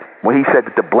disconnect. When he said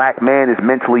that the black man is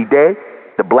mentally dead,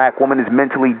 the black woman is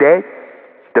mentally dead,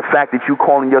 the fact that you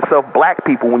calling yourself black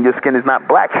people when your skin is not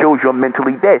black shows you're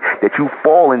mentally dead, that you've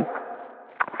fallen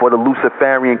for the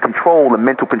Luciferian control, the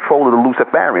mental control of the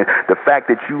Luciferian. The fact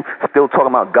that you still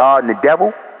talking about God and the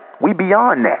devil, we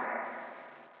beyond that.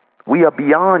 We are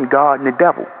beyond God and the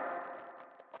devil.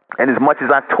 And as much as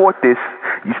I taught this,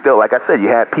 you still, like I said, you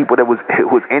had people that was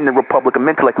in the Republican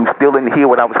intellect who still didn't hear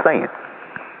what I was saying.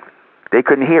 They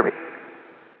couldn't hear it.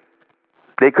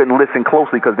 They couldn't listen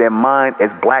closely because their mind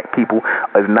as black people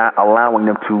is not allowing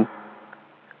them to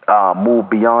move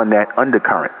beyond that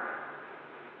undercurrent.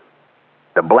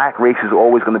 The black race is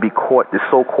always going to be caught, the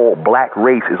so-called black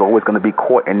race is always going to be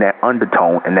caught in that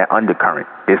undertone and that undercurrent.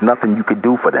 There's nothing you could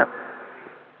do for them.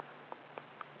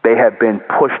 They have been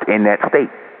pushed in that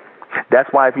state.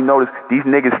 That's why if you notice, these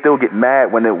niggas still get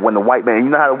mad when the white man, you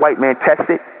know how the white man tests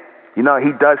it? You know,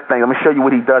 he does things. I'm going to show you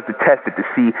what he does to test it to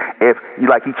see if,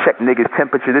 he check niggas'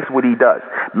 temperature. This is what he does.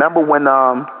 Remember when,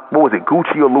 what was it,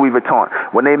 Gucci or Louis Vuitton?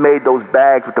 When they made those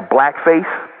bags with the black face?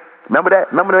 Remember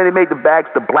that? Remember when they made the bags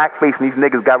with the black face and these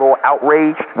niggas got all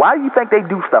outraged? Why do you think they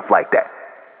do stuff like that?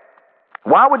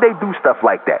 Why would they do stuff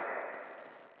like that?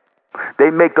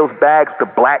 They make those bags with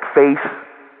the black face,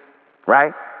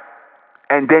 right?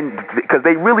 And then, because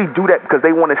they really do that because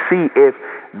they want to see if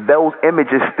those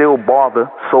images still bother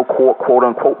so-called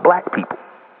quote-unquote black people.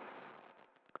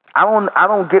 I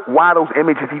don't get why those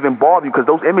images even bother you, because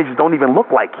those images don't even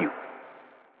look like you.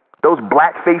 Those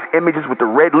blackface images with the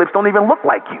red lips don't even look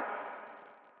like you.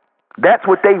 That's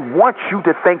what they want you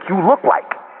to think you look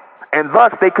like. And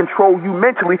thus they control you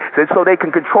mentally so they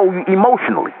can control you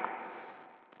emotionally.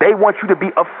 They want you to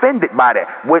be offended by that.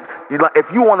 If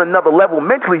you on another level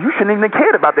mentally, you shouldn't even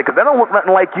care about that because that don't look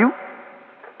nothing like you.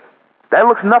 That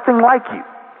looks nothing like you.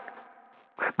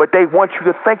 But they want you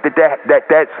to think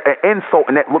that's an insult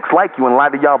and that looks like you. And a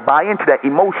lot of y'all buy into that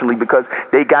emotionally because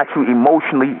they got you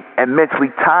emotionally and mentally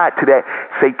tied to that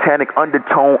satanic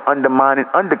undertone, undermining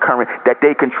undercurrent that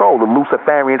they control, the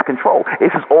Luciferians control.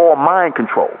 This is all mind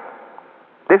control.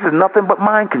 This is nothing but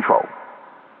mind control.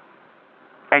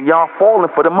 And y'all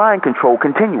falling for the mind control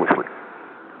continuously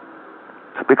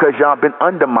because y'all been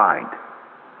undermined.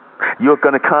 You're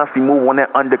going to constantly move on that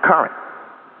undercurrent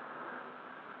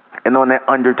and on that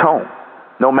undertone,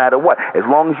 no matter what. As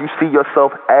long as you see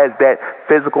yourself as that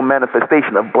physical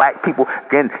manifestation of black people,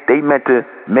 again, they meant to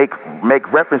make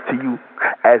reference to you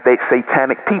as that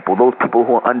satanic people, those people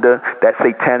who are under that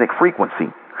satanic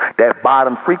frequency, that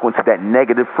bottom frequency, that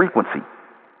negative frequency.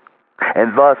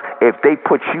 And thus, if they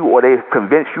put you or they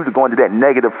convince you to go into that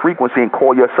negative frequency and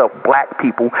call yourself black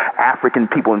people, African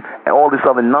people, and all this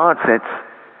other nonsense,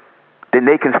 then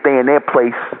they can stay in their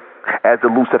place as the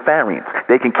Luciferians.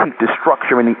 They can keep the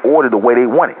structure and the order the way they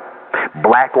want it.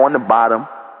 Black on the bottom,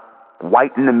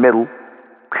 white in the middle,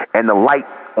 and the light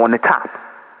on the top.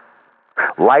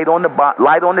 Light on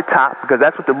the top, because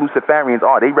that's what the Luciferians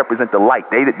are. They represent the light.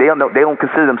 They don't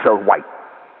consider themselves white.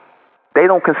 They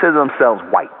don't consider themselves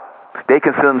white. They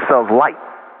consider themselves light.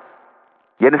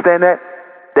 You understand that?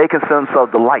 They consider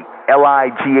themselves the light.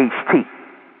 L-I-G-H-T.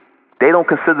 They don't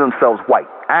consider themselves white.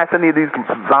 Ask any of these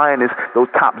Zionists, those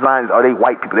top Zionists, are they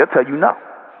white people? They'll tell you no.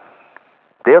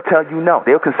 They'll tell you no.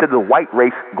 They'll consider the white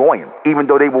race Goyim, even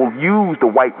though they will use the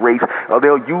white race, or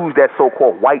they'll use that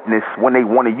so-called whiteness when they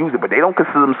want to use it, but they don't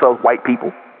consider themselves white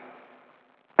people.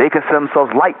 They consider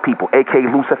themselves light people, a.k.a.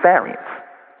 Luciferians.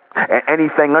 And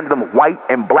anything under them, white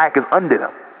and black, is under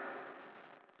them.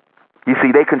 You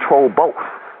see, they control both.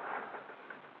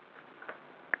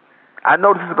 I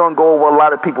know this is going to go over a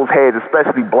lot of people's heads,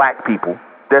 especially black people.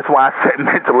 That's why I said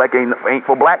intellect ain't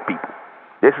for black people.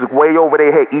 This is way over their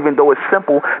head, even though it's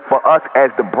simple for us as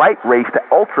the bright race to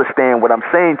understand what I'm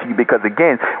saying to you, because,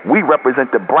 again, we represent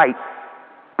the bright.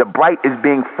 The bright is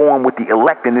being formed with the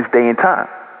elect in this day and time.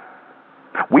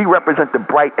 We represent the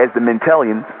bright as the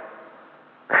Mentalians.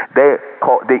 They're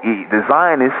called the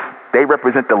Zionists. They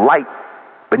represent the light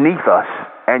beneath us,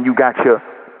 and you got your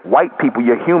white people,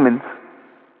 your humans,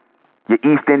 your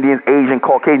East Indians, Asian,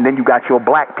 Caucasian, then you got your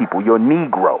black people, your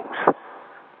Negroes.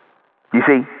 You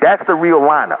see, that's the real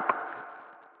lineup.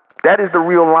 That is the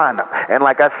real lineup. And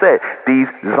like I said, these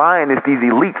Zionists, these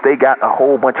elites, they got a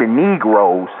whole bunch of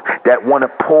Negroes that want to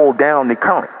pull down the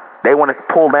current. They want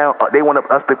to pull down, they want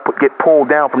us to get pulled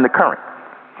down from the current.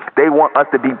 They want us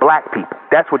to be black people.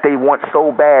 That's what they want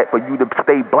so bad, for you to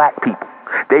stay black people.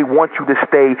 They want you to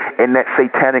stay in that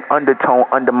satanic undertone,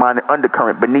 undermining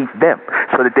undercurrent beneath them,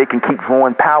 so that they can keep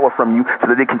drawing power from you, so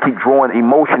that they can keep drawing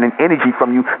emotion and energy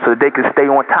from you, so that they can stay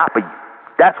on top of you.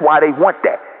 That's why they want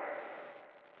that.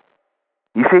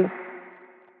 You see?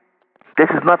 This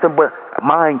is nothing but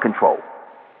mind control.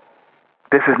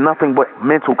 This is nothing but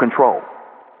mental control.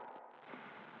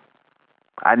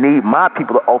 I need my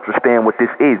people to understand what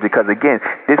this is, because, again,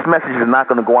 this message is not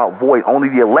going to go out void. Only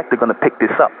the elect are going to pick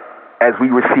this up as we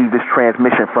receive this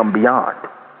transmission from beyond.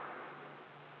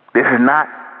 This is not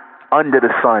under the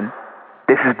sun.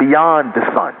 This is beyond the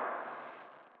sun.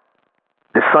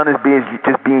 The sun is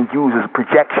just being used as a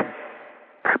projection.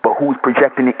 But who's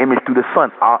projecting the image through the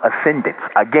sun? Our ascendants.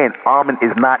 Again, Amen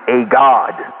is not a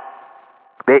god.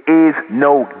 There is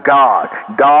no God.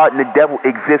 God and the devil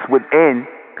exist within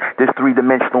this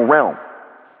three-dimensional realm.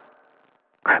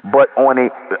 But on the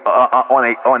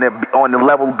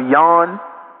level beyond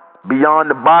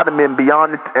the bottom and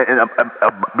beyond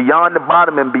the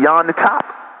bottom and beyond the top,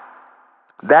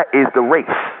 that is the race.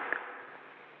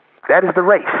 That is the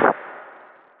race.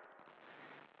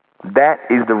 That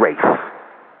is the race.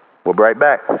 We'll be right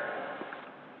back.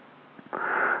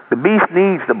 The beast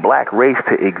needs the black race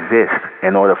to exist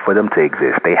in order for them to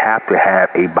exist. They have to have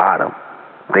a bottom.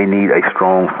 They need a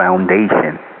strong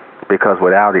foundation, because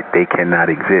without it, they cannot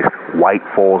exist. White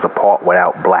falls apart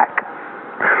without black.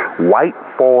 White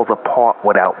falls apart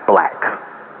without black.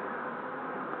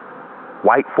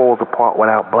 White falls apart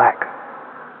without black.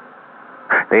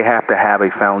 They have to have a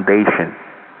foundation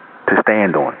to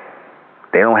stand on.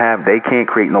 They can't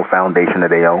create no foundation of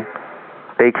their own.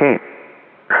 They can't.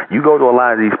 You go to a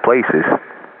lot of these places,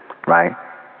 right,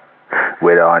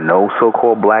 where there are no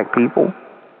so-called black people,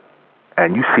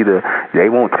 and you see they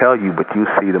won't tell you, but you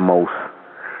see the most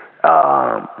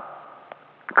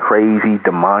crazy,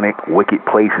 demonic, wicked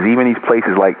places. Even these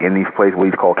places like in these places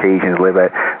where these Caucasians live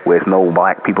at, where there's no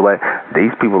black people at,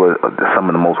 these people are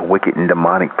some of the most wicked and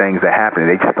demonic things that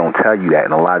happen. They just don't tell you that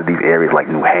in a lot of these areas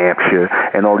like New Hampshire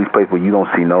and all these places where you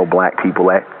don't see no black people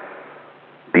at.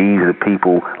 These are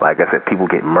people, like I said,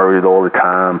 people get murdered all the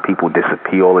time, people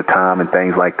disappear all the time and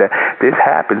things like that. This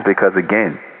happens because,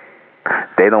 again,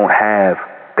 they don't have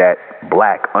that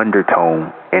black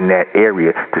undertone in that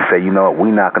area to say, you know what,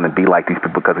 we're not going to be like these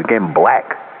people. Because, again,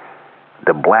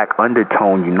 the black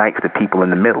undertone unites the people in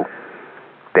the middle.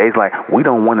 They's like, we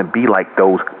don't want to be like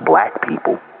those black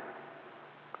people,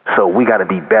 so we got to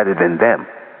be better than them.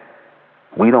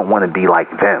 We don't want to be like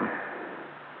them.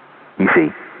 You see,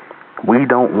 we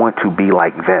don't want to be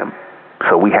like them,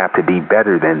 so we have to be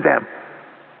better than them.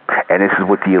 And this is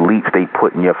what the elites, they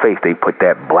put in your face. They put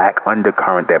that black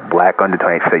undercurrent, that black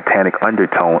undertone, satanic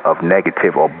undertone of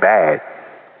negative or bad.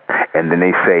 And then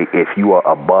they say, if you are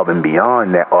above and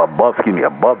beyond that, or above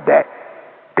that,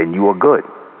 then you are good.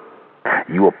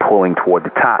 You are pulling toward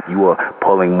the top. You are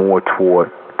pulling more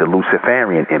toward the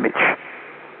Luciferian image.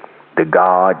 The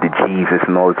God, the Jesus,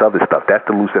 and all this other stuff. That's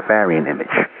the Luciferian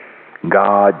image.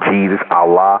 God, Jesus,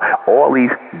 Allah, all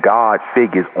these God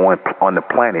figures on the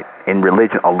planet in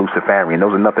religion are Luciferian.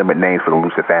 Those are nothing but names for the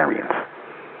Luciferians.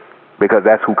 Because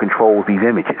that's who controls these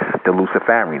images, the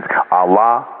Luciferians.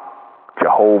 Allah,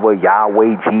 Jehovah,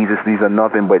 Yahweh, Jesus, these are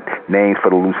nothing but names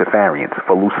for the Luciferians,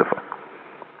 for Lucifer,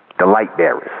 the light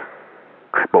bearers.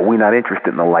 But we're not interested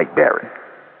in the light bearing.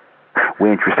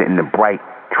 We're interested in the bright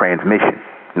transmission,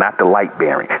 not the light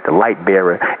bearing. The light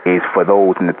bearer is for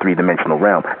those in the three-dimensional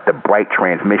realm. The bright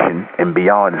transmission and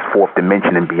beyond is fourth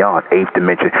dimension and beyond, eighth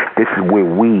dimension. This is where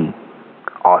we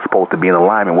are supposed to be in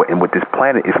alignment with, and what this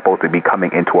planet is supposed to be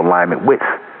coming into alignment with.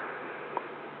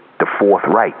 The fourth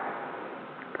right.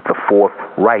 The fourth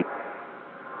right,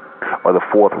 or the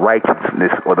fourth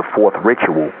righteousness, or the fourth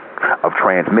ritual of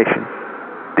transmission.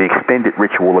 The extended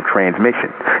ritual of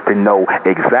transmission, to know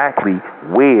exactly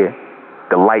where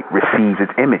the light receives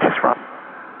its images from.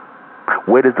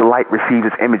 Where does the light receive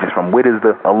its images from? Where does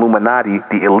the Illuminati,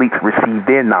 the elites, receive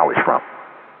their knowledge from?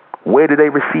 Where do they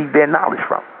receive their knowledge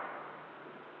from?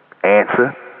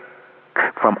 Answer: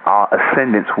 from our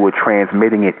ascendants who are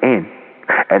transmitting it in.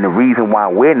 And the reason why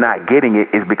we're not getting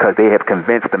it is because they have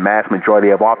convinced the mass majority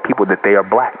of our people that they are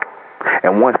black.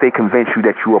 And once they convince you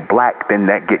that you are black, then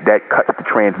that cuts the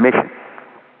transmission.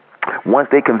 Once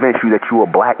they convince you that you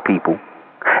are black people,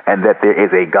 and that there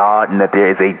is a God and that there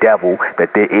is a devil,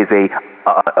 that there is a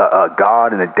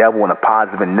God and a devil and a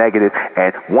positive and negative,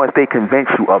 and once they convince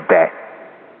you of that,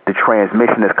 the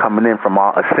transmission is coming in from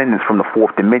our ascendants from the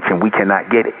fourth dimension. We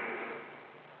cannot get it.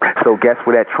 So guess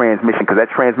where that transmission, because that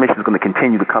transmission is going to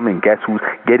continue to come in. Guess who's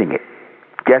getting it?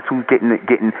 Guess who's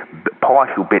getting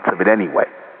partial bits of it anyway?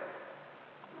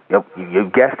 You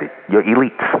guessed it. Your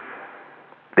elites.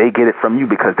 They get it from you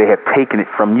because they have taken it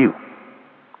from you.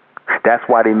 That's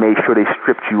why they made sure they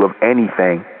stripped you of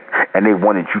anything, and they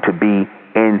wanted you to be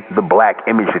in the black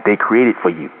image that they created for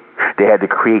you. They had to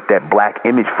create that black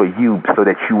image for you so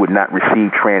that you would not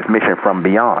receive transmission from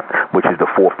beyond, which is the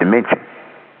fourth dimension.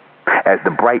 As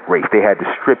the bright race, they had to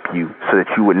strip you so that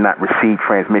you would not receive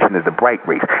transmission as the bright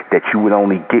race, that you would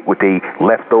only get what they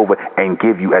left over and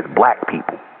give you as black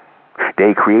people.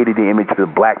 They created the image of the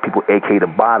black people, aka the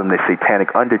bottom, the satanic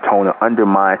undertone or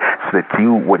undermine, so that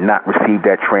you would not receive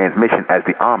that transmission as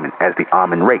the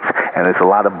Amen race. And there's a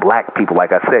lot of black people,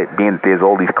 like I said, being that there's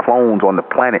all these clones on the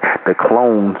planet. The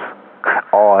clones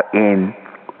are in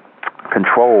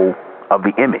control of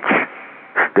the image.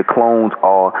 The clones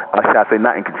are, shall I say,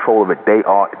 not in control of it. They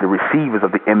are the receivers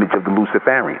of the image of the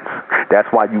Luciferians. That's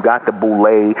why you got the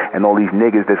Boule and all these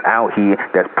niggas that's out here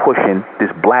that's pushing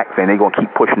this black thing. They're going to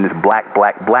keep pushing this black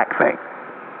thing.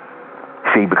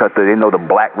 See, because they know the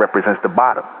black represents the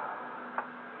bottom.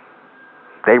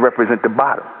 They represent the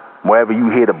bottom. Wherever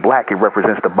you hear the black, it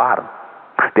represents the bottom.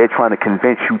 They're trying to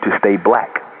convince you to stay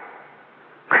black.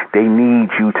 They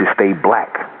need you to stay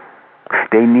black.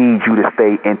 They need you to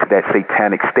stay into that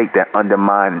satanic state, that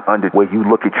undermine, where you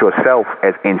look at yourself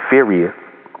as inferior,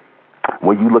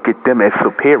 where you look at them as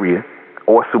superior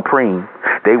or supreme.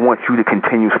 They want you to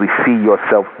continuously see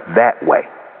yourself that way.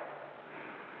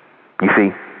 You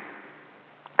see,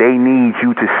 they need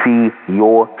you to see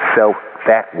yourself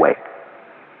that way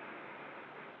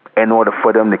in order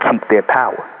for them to keep their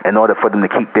power, in order for them to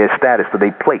keep their status that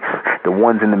they place. The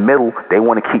ones in the middle, they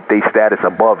want to keep their status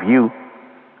above you.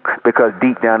 Because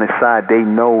deep down inside, they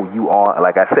know you are,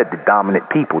 like I said, the dominant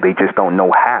people. They just don't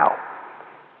know how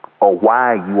or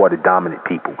why you are the dominant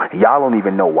people. Y'all don't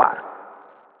even know why.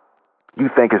 You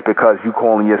think it's because you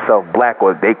calling yourself black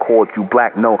or they called you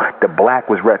black. No, the black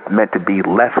was meant to be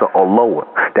lesser or lower.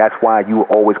 That's why you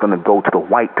were always going to go to the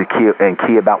white to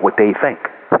care about what they think.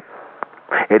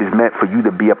 It is meant for you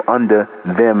to be up under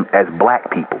them as black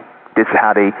people. This is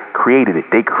how they created it.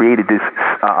 They created this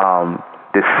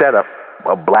this setup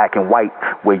of black and white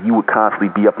where you would constantly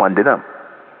be up under them.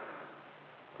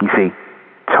 You see,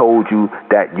 told you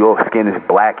that your skin is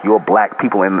black, you're black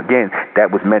people. And again,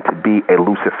 that was meant to be a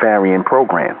Luciferian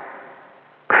program.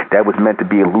 That was meant to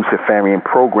be a Luciferian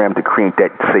program to create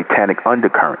that satanic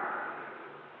undercurrent.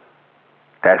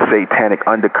 That satanic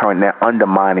undercurrent, that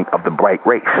undermining of the bright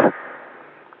race.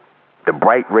 The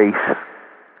bright race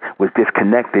was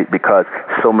disconnected because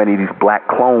so many of these black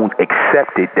clones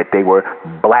accepted that they were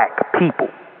black people.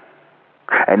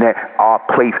 And that our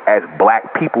place as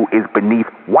black people is beneath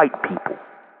white people.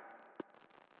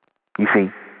 You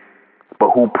see?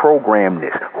 But who programmed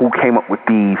this? Who came up with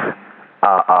these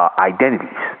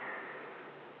identities?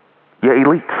 Your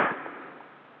elites.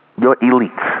 Your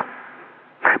elites.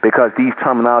 Because these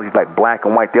terminologies like black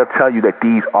and white, they'll tell you that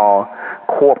these are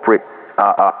corporate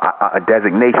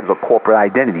designations or corporate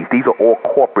identities. These are all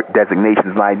corporate designations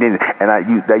and identities. And I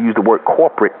use the word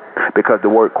corporate because the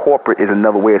word corporate is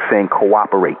another way of saying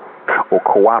cooperate or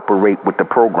cooperate with the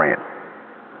program.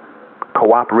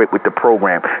 Cooperate with the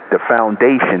program. The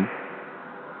foundation,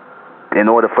 in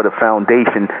order for the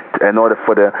foundation, in order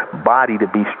for the body to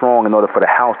be strong, in order for the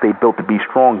house they built to be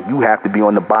strong, you have to be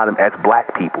on the bottom as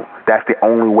black people. That's the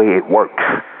only way it works.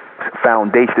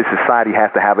 Foundation, this society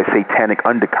has to have a satanic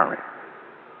undercurrent.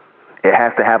 It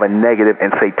has to have a negative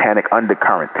and satanic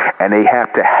undercurrent. And they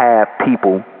have to have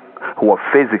people who are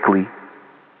physically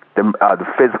the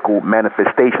physical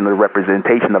manifestation or the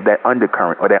representation of that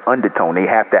undercurrent or that undertone. They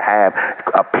have to have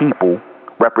a people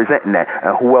representing that.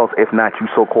 And who else if not you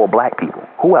so-called black people?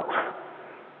 Who else?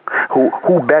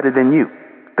 Who better than you?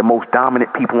 The most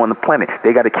dominant people on the planet.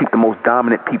 They got to keep the most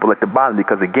dominant people at the bottom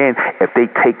because, again, if they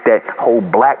take that whole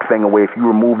black thing away, if you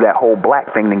remove that whole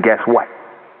black thing, then guess what?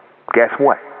 Guess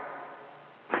what?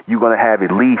 You're going to have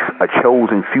at least a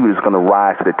chosen few that's going to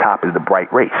rise to the top as the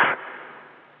bright race.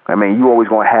 I mean, you're always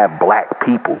going to have black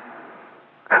people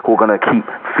who are going to keep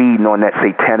feeding on that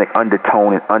satanic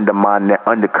undertone and undermining that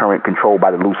undercurrent controlled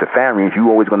by the Luciferians. You're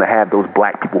always going to have those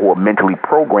black people who are mentally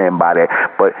programmed by that,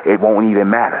 but it won't even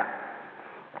matter.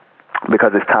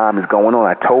 Because as time is going on,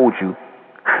 I told you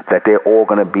that they're all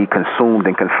going to be consumed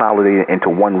and consolidated into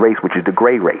one race, which is the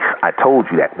gray race. I told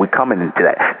you that. We're coming into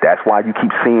that. That's why you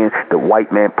keep seeing the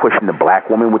white man pushing the black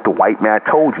woman with the white man. I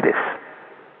told you this.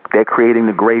 They're creating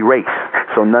the gray race.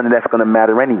 So none of that's going to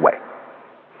matter anyway.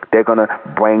 They're going to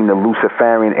bring the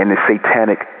Luciferian and the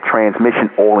satanic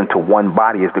transmission all into one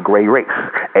body as the gray race,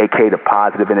 aka the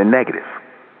positive and the negative.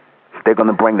 They're going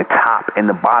to bring the top and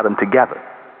the bottom together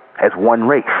as one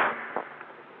race.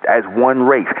 As one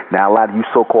race. Now, a lot of you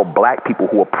so-called black people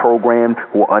who are programmed,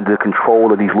 who are under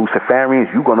control of these Luciferians,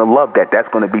 you're going to love that. That's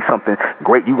going to be something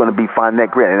great. You're going to be finding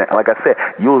that great. And like I said,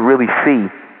 you'll really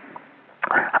see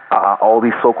all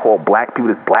these so-called black people,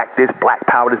 this black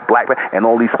power, this black, and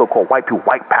all these so-called white people,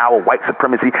 white power, white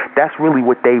supremacy. That's really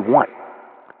what they want.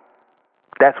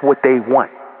 That's what they want.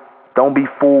 Don't be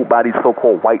fooled by these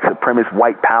so-called white supremacists,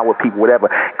 white power people, whatever,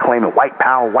 claiming white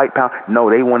power, white power. No,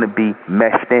 they want to be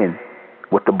meshed in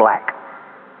with the black.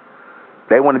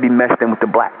 They want to be meshed in with the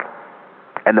black.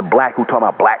 And the black who talking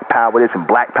about black power this and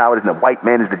black power this and the white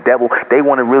man is the devil, they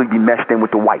want to really be meshed in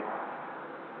with the white.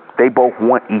 They both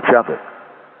want each other.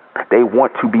 They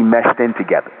want to be meshed in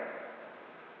together.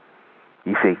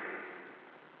 You see?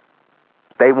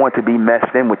 They want to be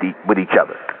meshed in with each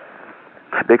other.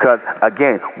 Because,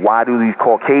 again, why do these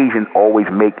Caucasians always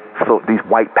make, so these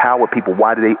white power people,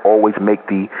 why do they always make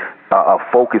the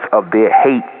focus of their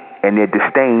hate and their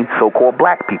disdain so-called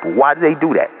black people? Why do they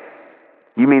do that?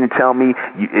 You mean to tell me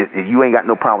you ain't got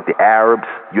no problem with the Arabs,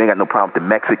 you ain't got no problem with the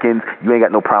Mexicans, you ain't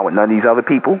got no problem with none of these other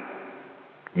people?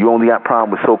 You only got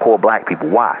problem with so-called black people.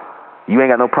 Why? You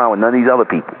ain't got no problem with none of these other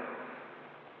people.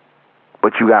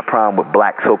 But you got problem with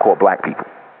so-called black people.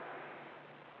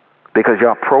 Because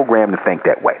you're programmed to think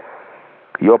that way.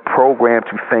 You're programmed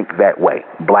to think that way,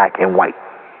 black and white.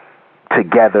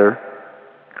 Together,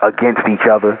 against each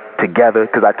other, together.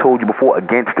 Because I told you before,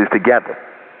 against is together.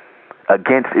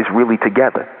 Against is really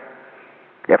together.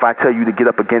 If I tell you to get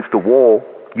up against the wall,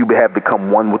 you have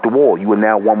become one with the wall. You are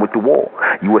now one with the wall.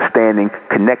 You are standing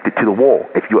connected to the wall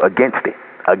if you're against it.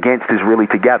 Against is really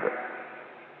together.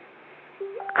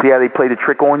 See how they play the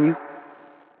trick on you?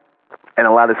 And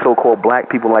a lot of so-called black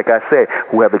people, like I said,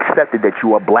 who have accepted that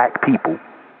you are black people.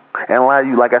 And a lot of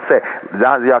you, like I said, a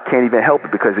lot of y'all can't even help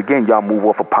it because, again, y'all move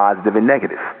off of positive and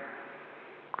negative.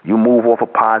 You move off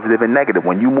of positive and negative.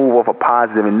 When you move off of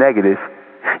positive and negative,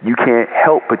 you can't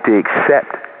help but to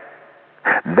accept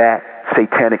that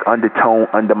satanic undertone,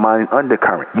 undermining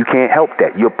undercurrent. You can't help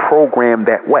that. You're programmed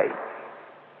that way.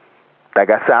 Like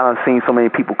I said, I've seen so many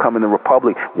people come in the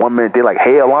Republic. 1 minute they're like,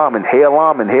 hail Amen, hail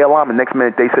Amen, hail Amen. Next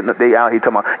minute they out here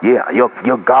talking about, yeah,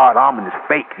 your God Amen is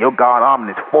fake. Your God Amen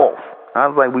is false. I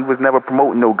was like, we was never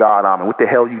promoting no God Amen. What the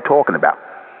hell are you talking about?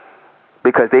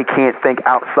 Because they can't think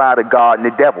outside of God and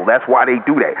the devil. That's why they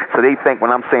do that. So they think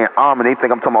when I'm saying Amen, they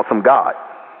think I'm talking about some God.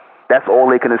 That's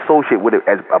all they can associate with it,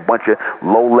 as a bunch of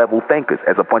low-level thinkers,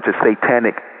 as a bunch of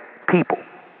satanic people,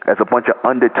 as a bunch of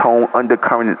undertone,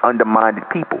 undercurrent, and undermined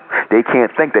people. They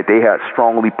can't think that they are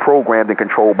strongly programmed and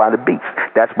controlled by the beast.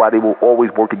 That's why they will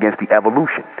always work against the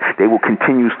evolution. They will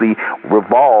continuously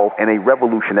revolve in a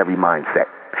revolutionary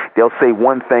mindset. They'll say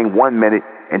one thing 1 minute,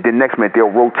 and then next minute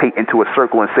they'll rotate into a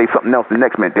circle and say something else the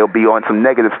next minute. They'll be on some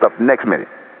negative stuff the next minute.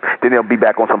 Then they'll be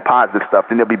back on some positive stuff.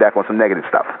 Then they'll be back on some negative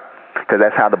stuff. Because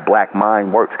that's how the black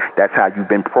mind works. That's how you've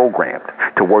been programmed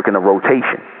to work in a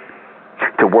rotation,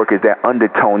 to work as that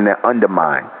undertone, that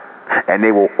undermine. And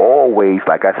they will always,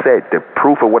 like I said, the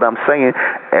proof of what I'm saying,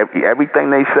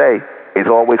 everything they say is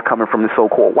always coming from the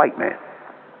so-called white man,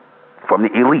 from the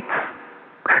elites.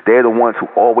 They're the ones who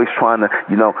always trying to,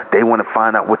 they want to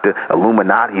find out what the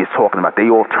Illuminati is talking about. They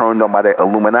all turned on by that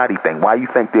Illuminati thing. Why you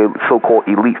think the so-called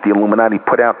elites, the Illuminati,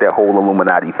 put out that whole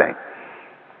Illuminati thing?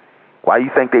 Why do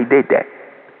you think they did that?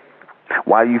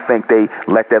 Why do you think they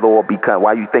let that all become?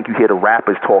 Why do you think you hear the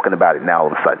rappers talking about it now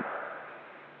all of a sudden?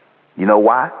 You know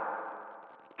why?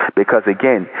 Because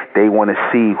again, they want to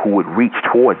see who would reach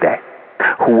toward that,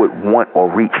 who would want or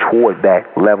reach toward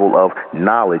that level of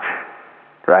knowledge,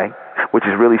 right? Which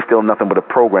is really still nothing but a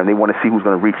program. They want to see who's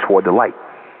going to reach toward the light.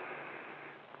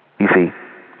 You see,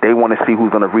 they want to see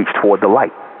who's going to reach toward the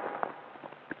light.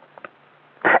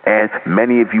 And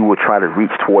many of you will try to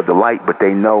reach toward the light, but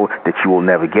they know that you will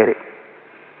never get it.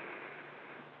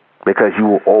 Because you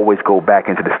will always go back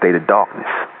into the state of darkness.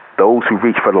 Those who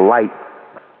reach for the light,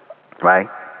 right,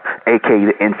 aka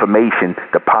the information,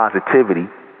 the positivity,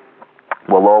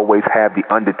 will always have the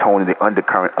undertone and the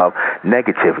undercurrent of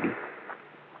negativity.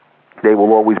 They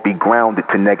will always be grounded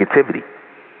to negativity.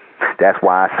 That's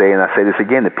why I say, and I say this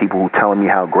again, the people who telling me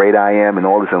how great I am and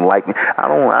all this enlightenment, I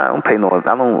don't pay no,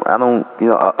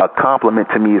 a compliment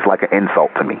to me is like an insult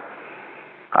to me.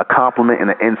 A compliment and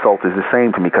an insult is the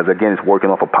same to me because, again, it's working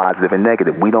off of positive and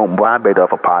negative. We don't vibrate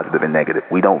off of positive and negative.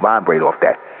 We don't vibrate off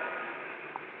that,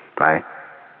 right?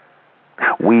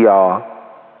 We are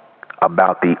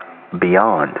about the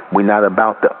beyond. We're not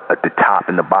about the top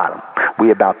and the bottom.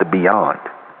 We're about the beyond,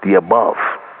 the above.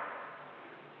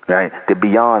 Right? The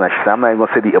beyond, I'm not even going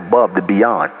to say the above, the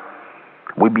beyond.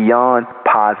 We beyond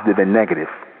positive and negative.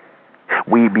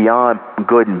 We beyond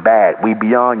good and bad. We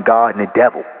beyond God and the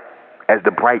devil as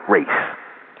the bright race.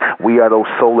 We are those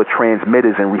solar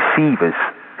transmitters and receivers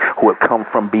who have come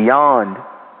from beyond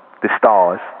the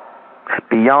stars,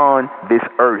 beyond this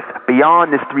earth,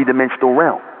 beyond this three-dimensional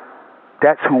realm.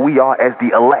 That's who we are as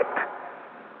the elect.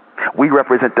 We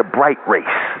represent the bright race,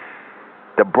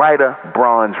 the brighter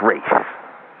bronze race.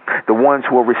 The ones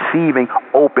who are receiving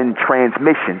open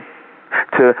transmission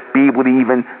to be able to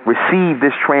even receive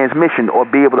this transmission or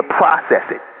be able to process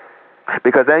it.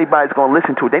 Because anybody's going to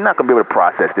listen to it, they're not going to be able to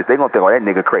process this. They're going to think, oh, that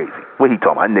nigga crazy. What he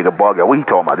talking about? That nigga bug out. What he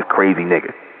talking about? This crazy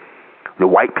nigga. The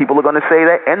white people are going to say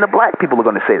that, and the black people are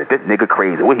going to say that. This nigga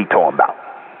crazy. What he talking about?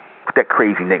 What that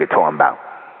crazy nigga talking about?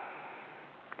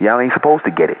 Y'all ain't supposed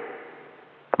to get it.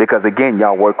 Because again,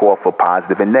 y'all work off of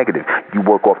positive and negative. You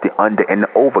work off the under and the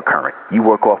overcurrent. You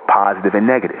work off positive and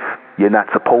negative. You're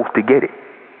not supposed to get it.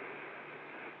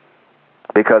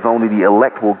 Because only the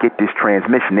elect will get this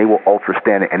transmission. They will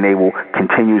ultrastand it and they will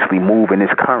continuously move in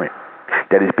this current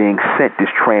that is being sent.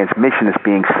 This transmission is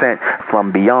being sent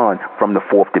from beyond, from the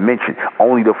fourth dimension.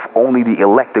 Only the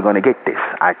elect are going to get this.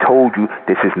 I told you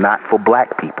this is not for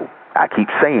black people. I keep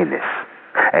saying this.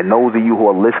 And those of you who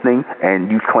are listening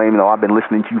and you claim, I've been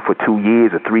listening to you for 2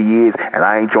 years or 3 years and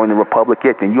I ain't joined the Republic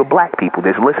yet, then you're black people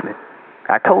that's listening.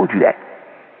 I told you that.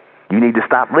 You need to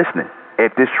stop listening.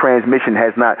 If this transmission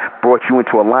has not brought you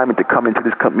into alignment to come into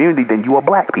this community, then you are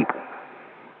black people.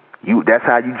 That's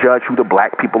how you judge who the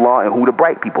black people are and who the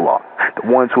bright people are. The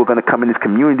ones who are going to come in this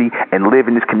community and live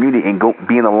in this community and go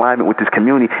be in alignment with this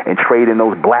community and trade in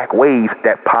those black ways,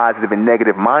 that positive and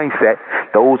negative mindset,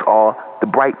 those are the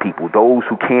bright people. Those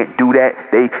who can't do that,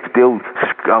 they still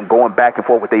going back and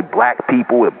forth with they black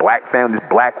people, with black families,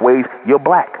 black ways. You're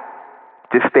black.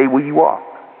 Just stay where you are.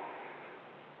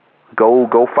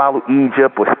 Go follow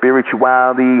Egypt or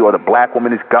spirituality, or the black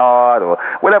woman is God, or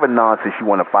whatever nonsense you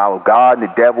want to follow. God and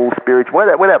the devil, spirit,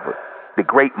 whatever. The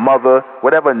great mother,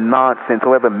 whatever nonsense,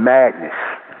 whatever madness.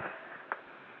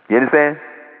 You understand?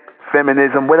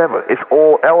 Feminism, whatever. It's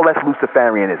all that's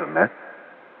Luciferianism, man.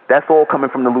 That's all coming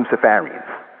from the Luciferians.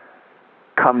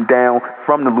 Come down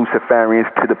from the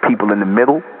Luciferians to the people in the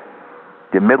middle.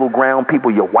 Your middle ground people,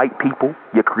 your white people,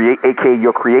 aka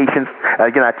your creations.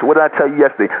 Again, what did I tell you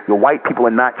yesterday? Your white people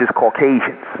are not just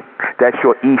Caucasians. That's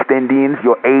your East Indians,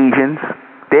 your Asians.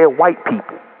 They're white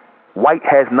people. White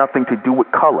has nothing to do with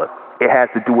color. It has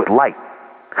to do with light.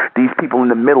 These people in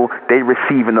the middle, they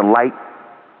receiving the light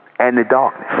and the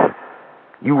darkness.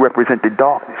 You represent the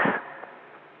darkness.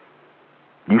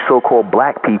 You so-called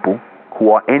black people who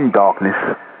are in darkness,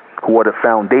 who are the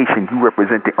foundation, you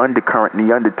represent the undercurrent and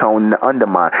the undertone and the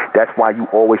undermine. That's why you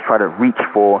always try to reach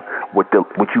for what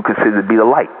you consider to be the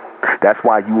light. That's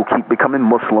why you will keep becoming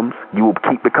Muslims, you will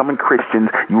keep becoming Christians,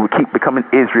 you will keep becoming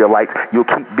Israelites, you'll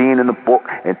keep being in the book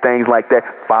and things like that,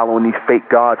 following these fake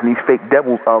gods and these fake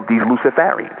devils of these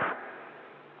Luciferians.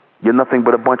 You're nothing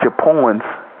but a bunch of pawns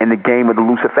in the game of the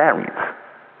Luciferians.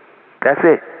 That's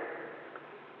it.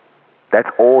 That's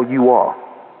all you are.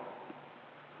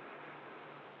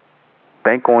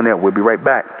 Think on that. We'll be right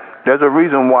back. There's a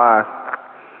reason why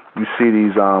you see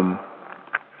these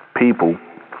people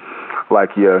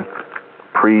like your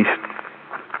priest,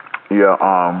 your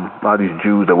a lot of these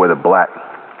Jews that wear the black,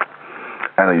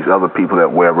 and these other people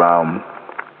that wear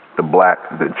the black,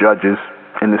 the judges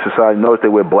in the society. Notice they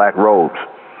wear black robes.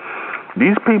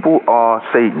 These people are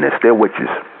Satanists. They're witches,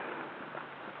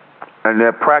 and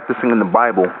they're practicing in the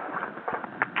Bible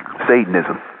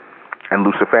Satanism and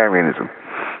Luciferianism.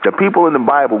 The people in the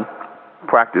Bible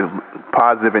practice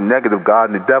positive and negative, God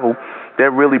and the devil.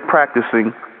 They're really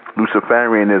practicing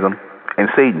Luciferianism and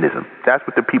Satanism. That's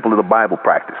what the people of the Bible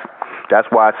practice. That's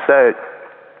why I said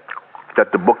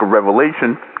that the book of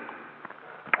Revelation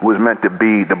was meant to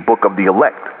be the book of the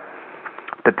elect.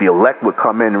 That the elect would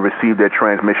come in and receive their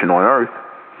transmission on earth,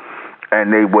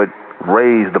 and they would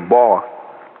raise the bar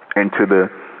into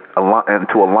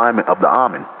alignment of the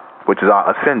Amen, which is our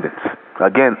ascendance.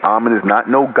 Again, Amen is not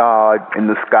no God in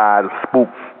the sky, the spook,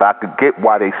 but I could get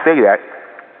why they say that,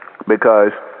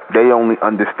 because they only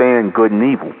understand good and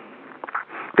evil.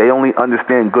 They only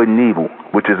understand good and evil,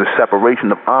 which is a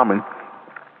separation of Amen,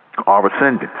 our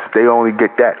ascendants. They only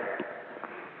get that.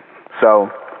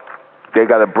 So they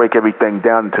got to break everything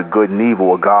down into good and evil,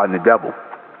 or God and the devil.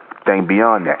 Thing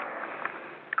beyond that.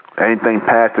 Anything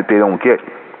past it, they don't get.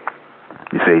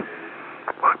 You see?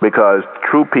 Because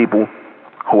true people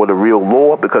who are the real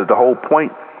law, because the whole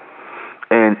point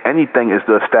in anything is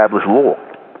to establish law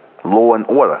and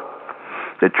order.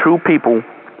 The true people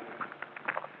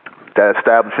that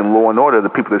establish in law and order are the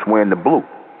people that's wearing the blue.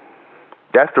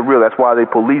 That's why the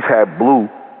police have blue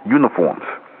uniforms,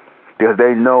 because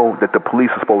they know that the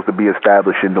police are supposed to be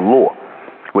establishing the law,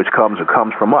 which comes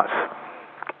from us.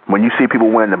 When you see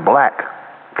people wearing the black,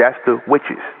 that's the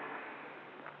witches.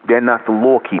 They're not the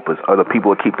law keepers or the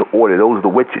people that keep the order. Those are the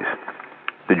witches.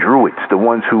 The druids, the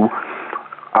ones who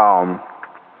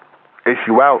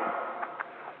issue out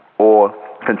or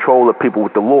control the people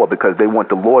with the law, because they want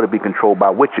the law to be controlled by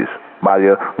witches, by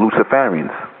your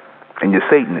Luciferians and your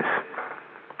Satanists.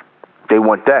 They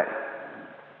want that.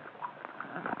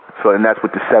 So, and that's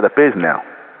what the setup is now.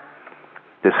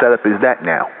 The setup is that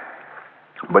now.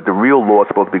 But the real law is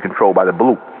supposed to be controlled by the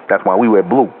blue. That's why we wear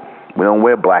blue. We don't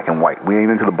wear black and white. We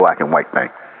ain't into the black and white thing.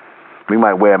 We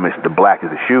might wear them as the black as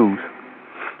the shoes,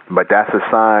 but that's a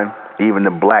sign. Even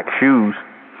the black shoes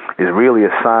is really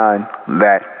a sign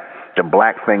that the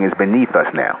black thing is beneath us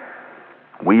now.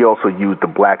 We also use the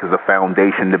black as a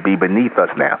foundation to be beneath us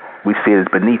now. We see it as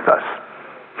beneath us,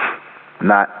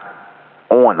 not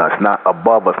on us, not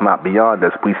above us, not beyond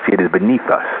us. We see it as beneath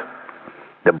us.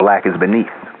 The black is beneath.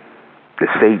 The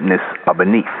Satanists are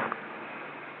beneath.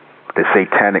 The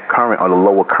satanic current or the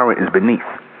lower current is beneath,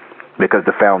 because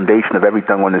the foundation of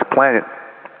everything on this planet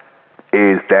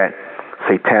is that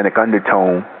satanic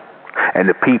undertone, and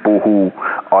the people who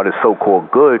are the so-called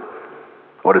good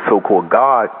or the so-called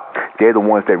God, they're the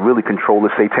ones that really control the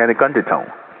satanic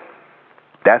undertone.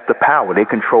 That's the power. They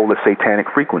control the satanic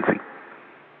frequency.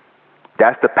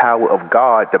 That's the power of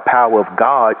God. The power of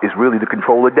God is really to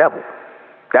control the devil.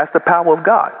 That's the power of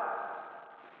God.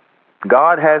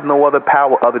 God has no other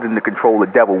power other than to control the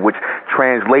devil, which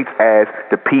translates as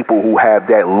the people who have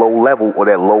that low level or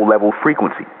that low level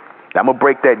frequency. Now, I'm going to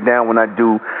break that down when I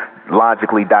do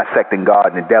logically dissecting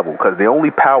God and the devil, because the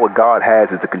only power God has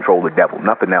is to control the devil,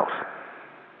 nothing else.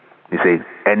 You see,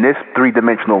 in this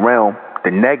three-dimensional realm,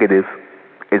 the negative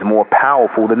is more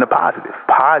powerful than the positive.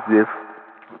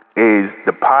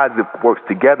 The positive works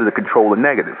together to control the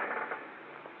negative.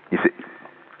 You see,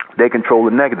 they control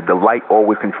the negative. The light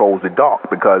always controls the dark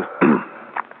because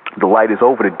the light is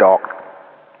over the dark.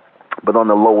 But on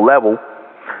the low level,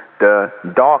 the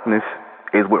darkness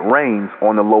is what reigns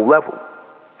on the low level.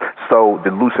 So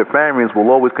the Luciferians will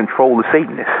always control the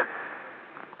Satanists.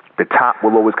 The top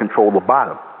will always control the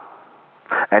bottom.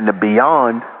 And the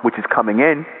beyond, which is coming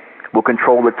in, will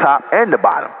control the top and the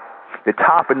bottom. The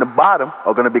top and the bottom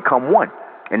are going to become one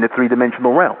in the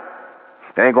three-dimensional realm.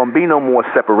 There ain't going to be no more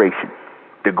separation.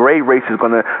 The gray race is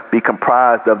going to be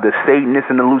comprised of the Satanists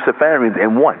and the Luciferians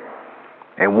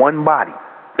in one body.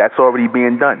 That's already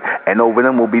being done. And over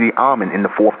them will be the Amen in the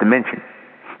fourth dimension.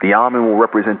 The Amen will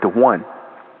represent the one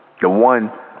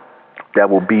that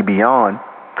will be beyond,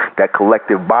 that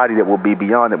collective body that will be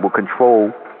beyond, that will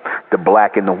control the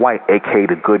black and the white, aka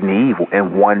the good and the evil,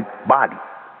 in one body.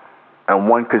 And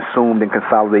one consumed and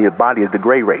consolidated body is the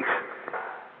gray race,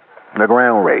 the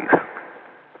ground race.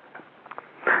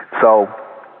 So,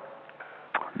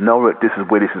 know that this is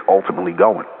where this is ultimately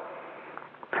going.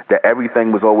 That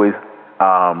everything was always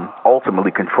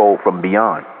ultimately controlled from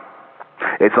beyond.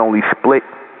 It's only split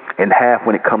in half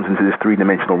when it comes into this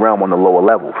three-dimensional realm on the lower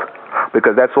levels,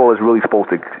 because that's all that's really supposed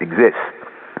to exist.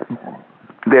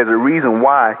 There's a reason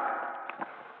why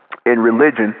in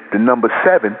religion the number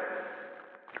 7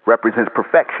 represents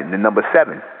perfection, the number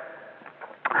 7,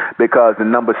 because the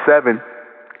number 7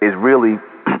 is really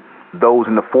those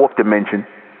in the fourth dimension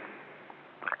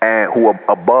and who are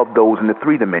above those in the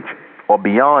three dimension, or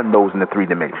beyond those in the three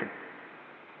dimension.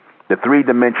 The three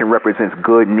dimension represents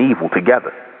good and evil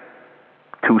together,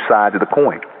 two sides of the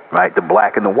coin, right? The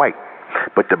black and the white.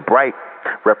 But the bright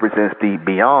represents the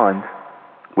beyond,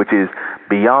 which is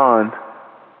beyond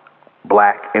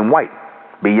black and white,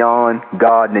 beyond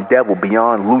God and the devil,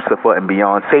 beyond Lucifer and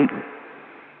beyond Satan.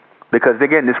 Because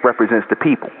again, this represents the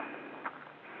people.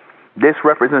 This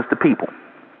represents the people.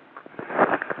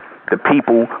 The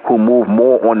people who move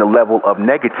more on the level of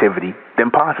negativity than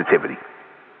positivity.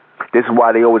 This is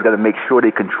why they always got to make sure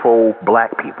they control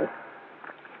black people.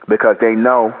 Because they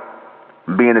know,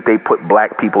 being that they put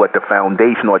black people at the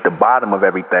foundation or at the bottom of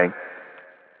everything,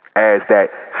 as that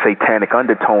satanic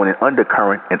undertone and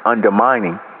undercurrent and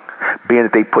undermining, being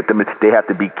that they put them, they have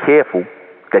to be careful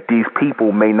that these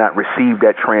people may not receive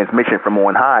that transmission from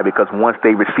on high, because once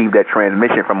they receive that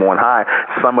transmission from on high,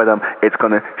 some of them, it's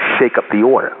going to shake up the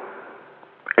order.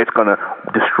 It's going to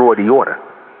destroy the order.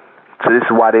 So this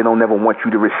is why they don't ever want you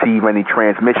to receive any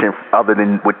transmission other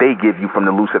than what they give you from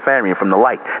the Luciferian, from the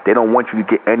light. They don't want you to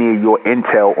get any of your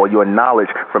intel or your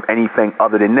knowledge from anything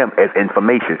other than them as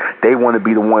information. They want to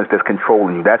be the ones that's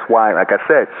controlling you. That's why, like I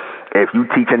said, if you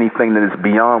teach anything that is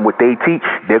beyond what they teach,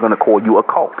 they're going to call you a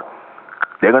cult.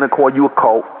 They're going to call you a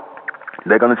cult.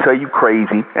 They're going to tell you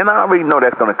crazy. And I already know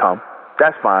that's going to come.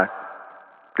 That's fine.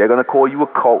 They're going to call you a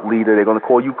cult leader. They're going to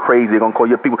call you crazy. They're going to call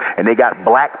you people. And they got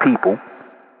black people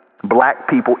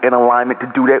in alignment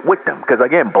to do that with them. Because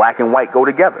again, black and white go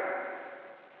together.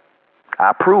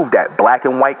 I proved that. Black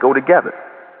and white go together.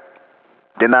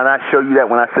 Did I not show you that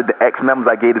when I said the ex-members?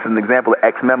 I gave this as an example of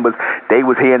ex-members. They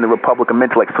was here in the Republic of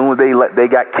Mental. As soon as they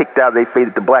got kicked out, they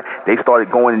faded to black. They started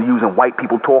going and using white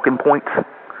people talking points.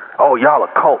 Oh, y'all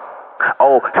a cult.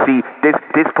 Oh, see,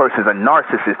 this person's a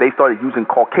narcissist. They started using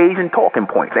Caucasian talking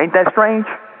points. Ain't that strange?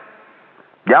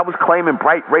 Y'all was claiming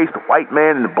bright race, the white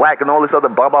man and the black and all this other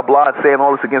blah, blah, blah, saying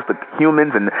all this against the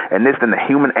humans and this and the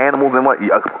human animals and what,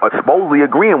 are supposedly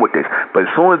agreeing with this. But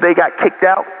as soon as they got kicked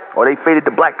out or they faded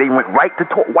to black, they went right to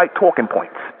white talking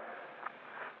points.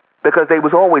 Because they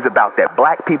was always about that.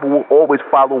 Black people will always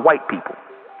follow white people.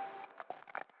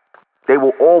 They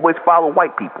will always follow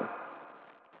white people.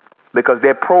 Because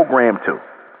they're programmed to.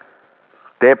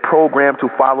 They're programmed to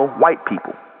follow white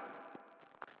people.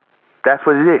 That's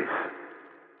what it is.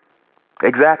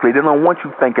 Exactly. They don't want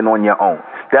you thinking on your own.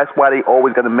 That's why they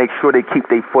always got to make sure they keep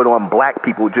their foot on black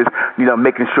people, just,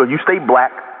 making sure you stay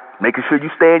black, making sure you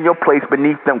stay in your place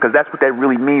beneath them, because that's what that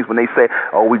really means when they say,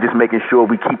 oh, we're just making sure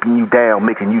we're keeping you down,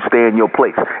 making you stay in your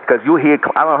place. Because you'll hear,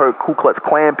 I don't heard Ku Klux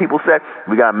Klan people say,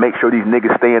 we got to make sure these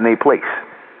niggas stay in their place.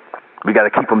 We got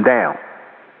to keep them down.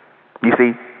 You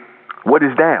see, what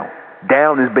is down?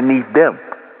 Down is beneath them.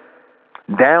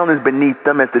 Down is beneath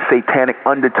them as the satanic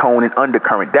undertone and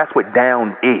undercurrent. That's what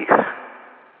down is.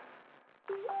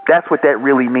 That's what that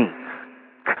really means.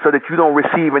 So that you don't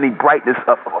receive any brightness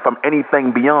from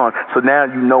anything beyond. So now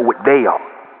you know what they are.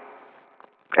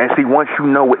 And see, once you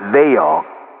know what they are,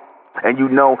 and you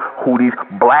know who these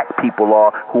black people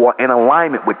are who are in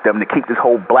alignment with them to keep this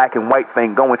whole black and white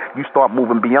thing going, you start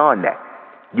moving beyond that.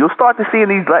 You'll start to see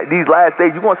in these last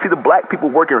days, you're going to see the black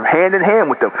people working hand in hand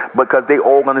with them because they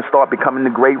all going to start becoming the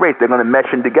gray race. They're going to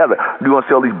mesh in together. You're going to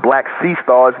see all these black sea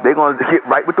stars. They're going to get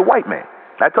right with the white man.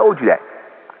 I told you that.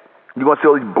 You're going to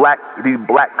see all these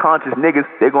black conscious niggas.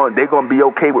 They're going to be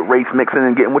okay with race mixing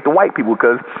and getting with the white people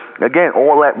because, again,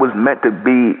 all that was meant to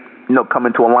be, come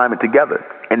into alignment together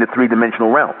in the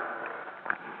three-dimensional realm.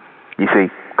 You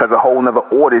see? Because a whole nother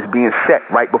order is being set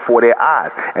right before their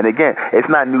eyes. And again, it's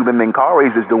not NUBEN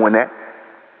MENKARAYZZ that's doing that.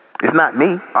 It's not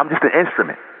me. I'm just an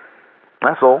instrument.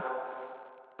 That's all.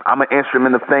 I'm an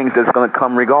instrument of things that's going to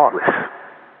come regardless.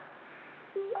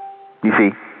 You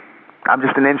see? I'm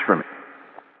just an instrument.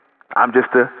 I'm just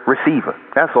a receiver.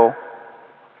 That's all.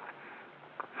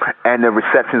 And the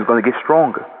reception is going to get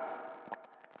stronger.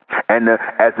 And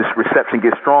as this reception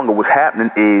gets stronger, what's happening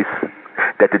is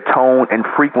that the tone and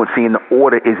frequency in the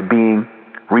order is being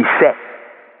reset.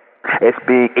 It's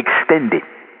being extended.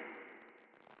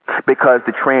 Because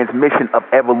the transmission of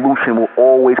evolution will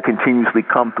always continuously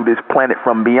come through this planet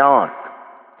from beyond.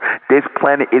 This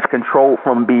planet is controlled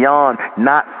from beyond,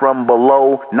 not from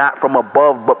below, not from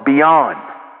above, but beyond.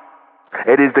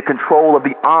 It is the control of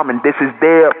the Amen. This is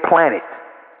their planet.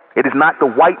 It is not the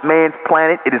white man's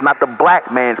planet. It is not the black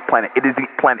man's planet. It is the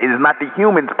planet. It is not the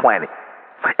human's planet.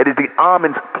 It is the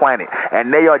Amen's planet,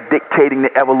 and they are dictating the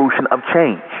evolution of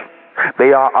change.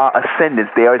 They are our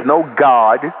ascendants. There is no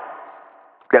God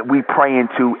that we pray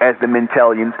into as the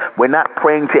Mentalians. We're not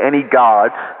praying to any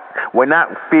gods. We're not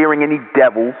fearing any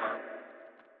devils.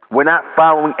 We're not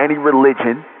following any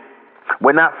religion.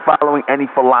 We're not following any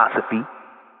philosophy.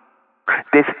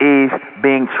 This is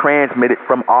being transmitted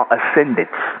from our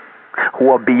ascendants who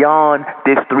are beyond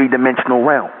this three-dimensional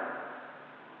realm.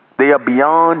 They are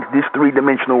beyond this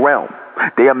three-dimensional realm.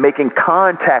 They are making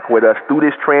contact with us through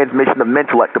this transmission of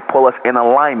intellect to pull us in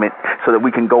alignment so that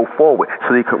we can go forward,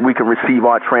 so that we can receive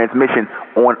our transmission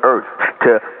on Earth,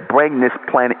 to bring this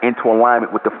planet into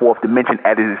alignment with the fourth dimension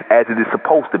as it is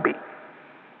supposed to be.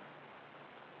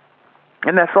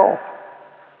 And that's all.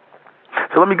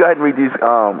 So let me go ahead and read these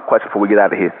questions before we get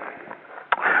out of here.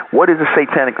 What is a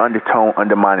satanic undertone,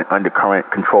 undermining, undercurrent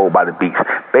controlled by the beast?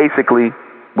 Basically,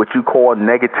 what you call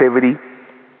negativity,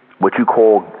 what you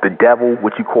call the devil,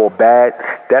 what you call bad,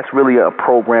 that's really a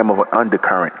program of an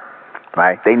undercurrent,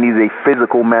 right? They need a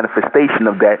physical manifestation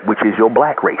of that, which is your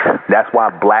black race. That's why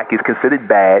black is considered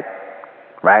bad,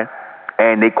 right?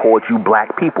 And they called you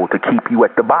black people to keep you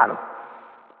at the bottom.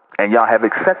 And y'all have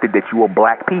accepted that you are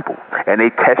black people. And they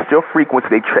test your frequency.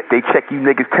 They check you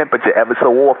niggas' temperature ever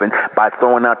so often by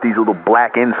throwing out these little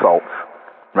black insults.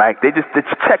 Right? They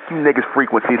check you niggas'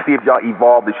 frequency and see if y'all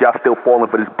evolved, if y'all still falling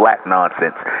for this black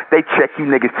nonsense. They check you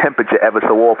niggas' temperature ever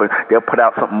so often. They'll put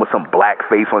out something with some black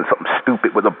face on, something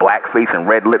stupid with a black face and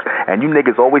red lips. And you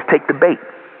niggas always take the bait.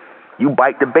 You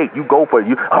bite the bait. You go for it.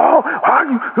 And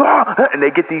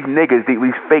they get these niggas,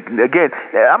 these fake. Again,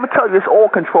 I'm going to tell you, it's all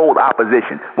controlled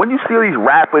opposition. When you see these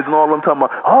rappers and all of them talking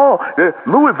about,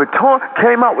 Louis Vuitton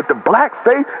came out with the black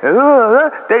face,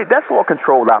 that's all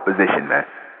controlled opposition, man.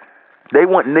 They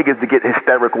want niggas to get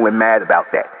hysterical and mad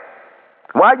about that.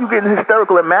 Why are you getting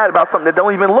hysterical and mad about something that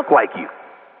don't even look like you?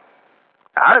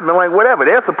 I'd have been like, whatever.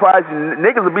 They're surprised.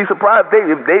 Niggas will be surprised.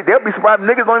 They'll be surprised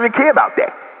niggas don't even care about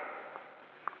that.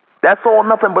 That's all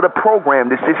nothing but a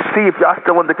program to just see if y'all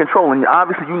still under control. And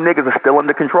obviously you niggas are still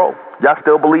under control. Y'all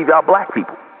still believe y'all black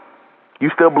people.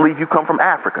 You still believe you come from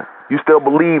Africa. You still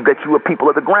believe that you are people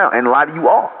of the ground. And a lot of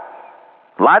you are.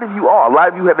 A lot of you are. A lot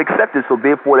of you have accepted, so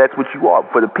therefore that's what you are.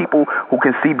 For the people who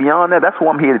can see beyond that, that's who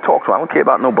I'm here to talk to. I don't care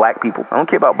about no black people. I don't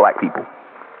care about black people.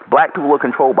 Black people are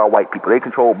controlled by white people. They're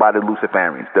controlled by the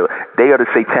Luciferians. They are the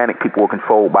satanic people who are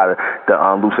controlled by the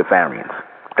Luciferians.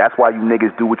 That's why you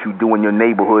niggas do what you do in your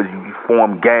neighborhoods. You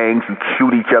form gangs, you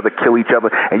shoot each other, kill each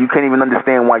other, and you can't even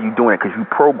understand why you're doing it because you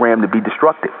programmed to be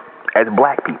destructive as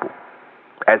black people,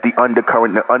 as the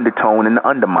undercurrent, the undertone, and the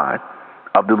undermine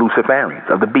of the Luciferians,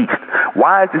 of the beast.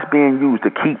 Why is this being used? To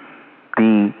keep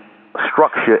the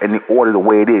structure and the order the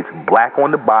way it is. Black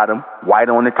on the bottom, white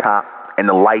on the top, and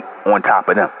the light on top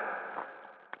of them.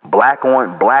 Black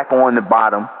on the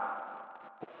bottom,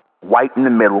 white in the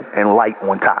middle, and light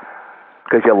on top.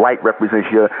 Because your light represents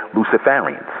your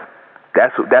Luciferians.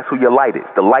 That's who your light is.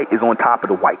 The light is on top of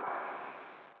the white.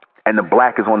 And the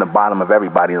black is on the bottom of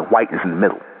everybody, and the white is in the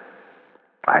middle.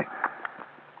 Right?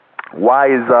 Why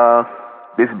is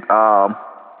this how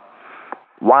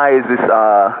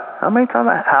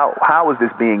is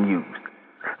this being used?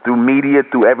 Through media,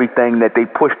 through everything that they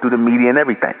push through the media and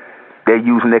everything. They're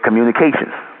using their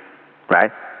communications.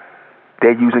 Right?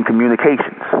 They're using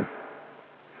communications.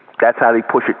 That's how they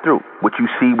push it through. What you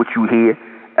see, what you hear,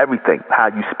 everything.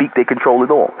 How you speak, they control it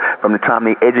all. From the time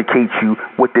they educate you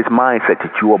with this mindset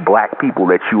that you are black people,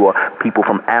 that you are people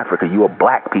from Africa, you are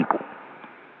black people.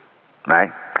 Right?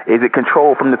 Is it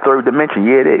controlled from the third dimension?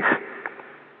 Yeah, it is.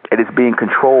 It is being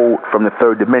controlled from the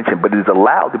third dimension, but it is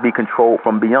allowed to be controlled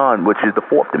from beyond, which is the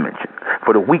fourth dimension,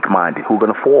 for the weak-minded who are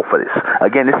going to fall for this.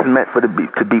 Again, this is meant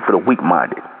to be for the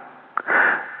weak-minded.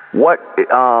 What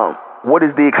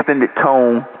is the extended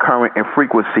tone, current, and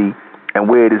frequency, and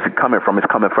where it is coming from? It's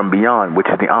coming from beyond, which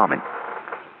is the Amen.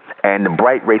 And the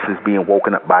bright race is being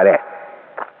woken up by that.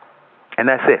 And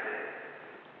that's it.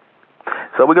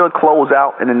 So we're going to close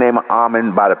out in the name of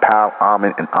Amen, by the power of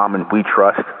Amen, and Amen we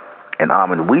trust, and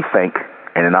Amen we think,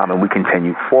 and in Amen we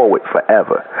continue forward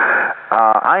forever.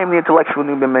 I am the intellectual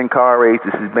NUBEN MENKARAYZZ.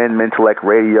 This has been Mentellect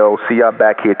Radio. See y'all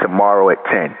back here tomorrow at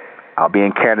 10. I'll be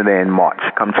in Canada in March.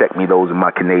 Come check me, those in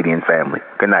my Canadian family.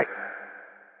 Good night.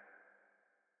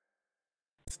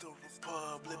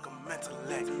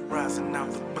 Rising out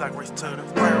the black race to the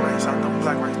bright race, out the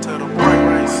black race to the bright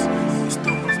race. It's the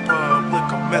Republic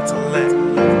of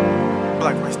Mentellect,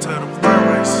 black race to the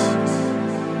bright race.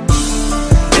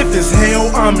 If it's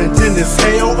hell, Amen, then it's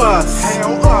hell us.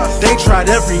 They tried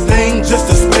everything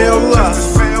just to spell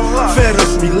us. Fed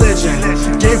us religion,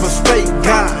 gave us fake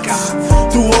gods.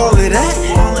 Through all of that,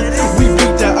 we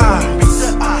beat the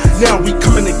odds. Now we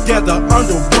coming together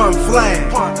under one flag.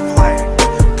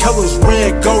 Colors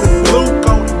red, gold, and blue.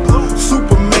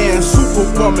 Superman,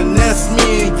 Superwoman, that's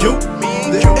me and you.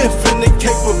 The infinite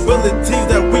capability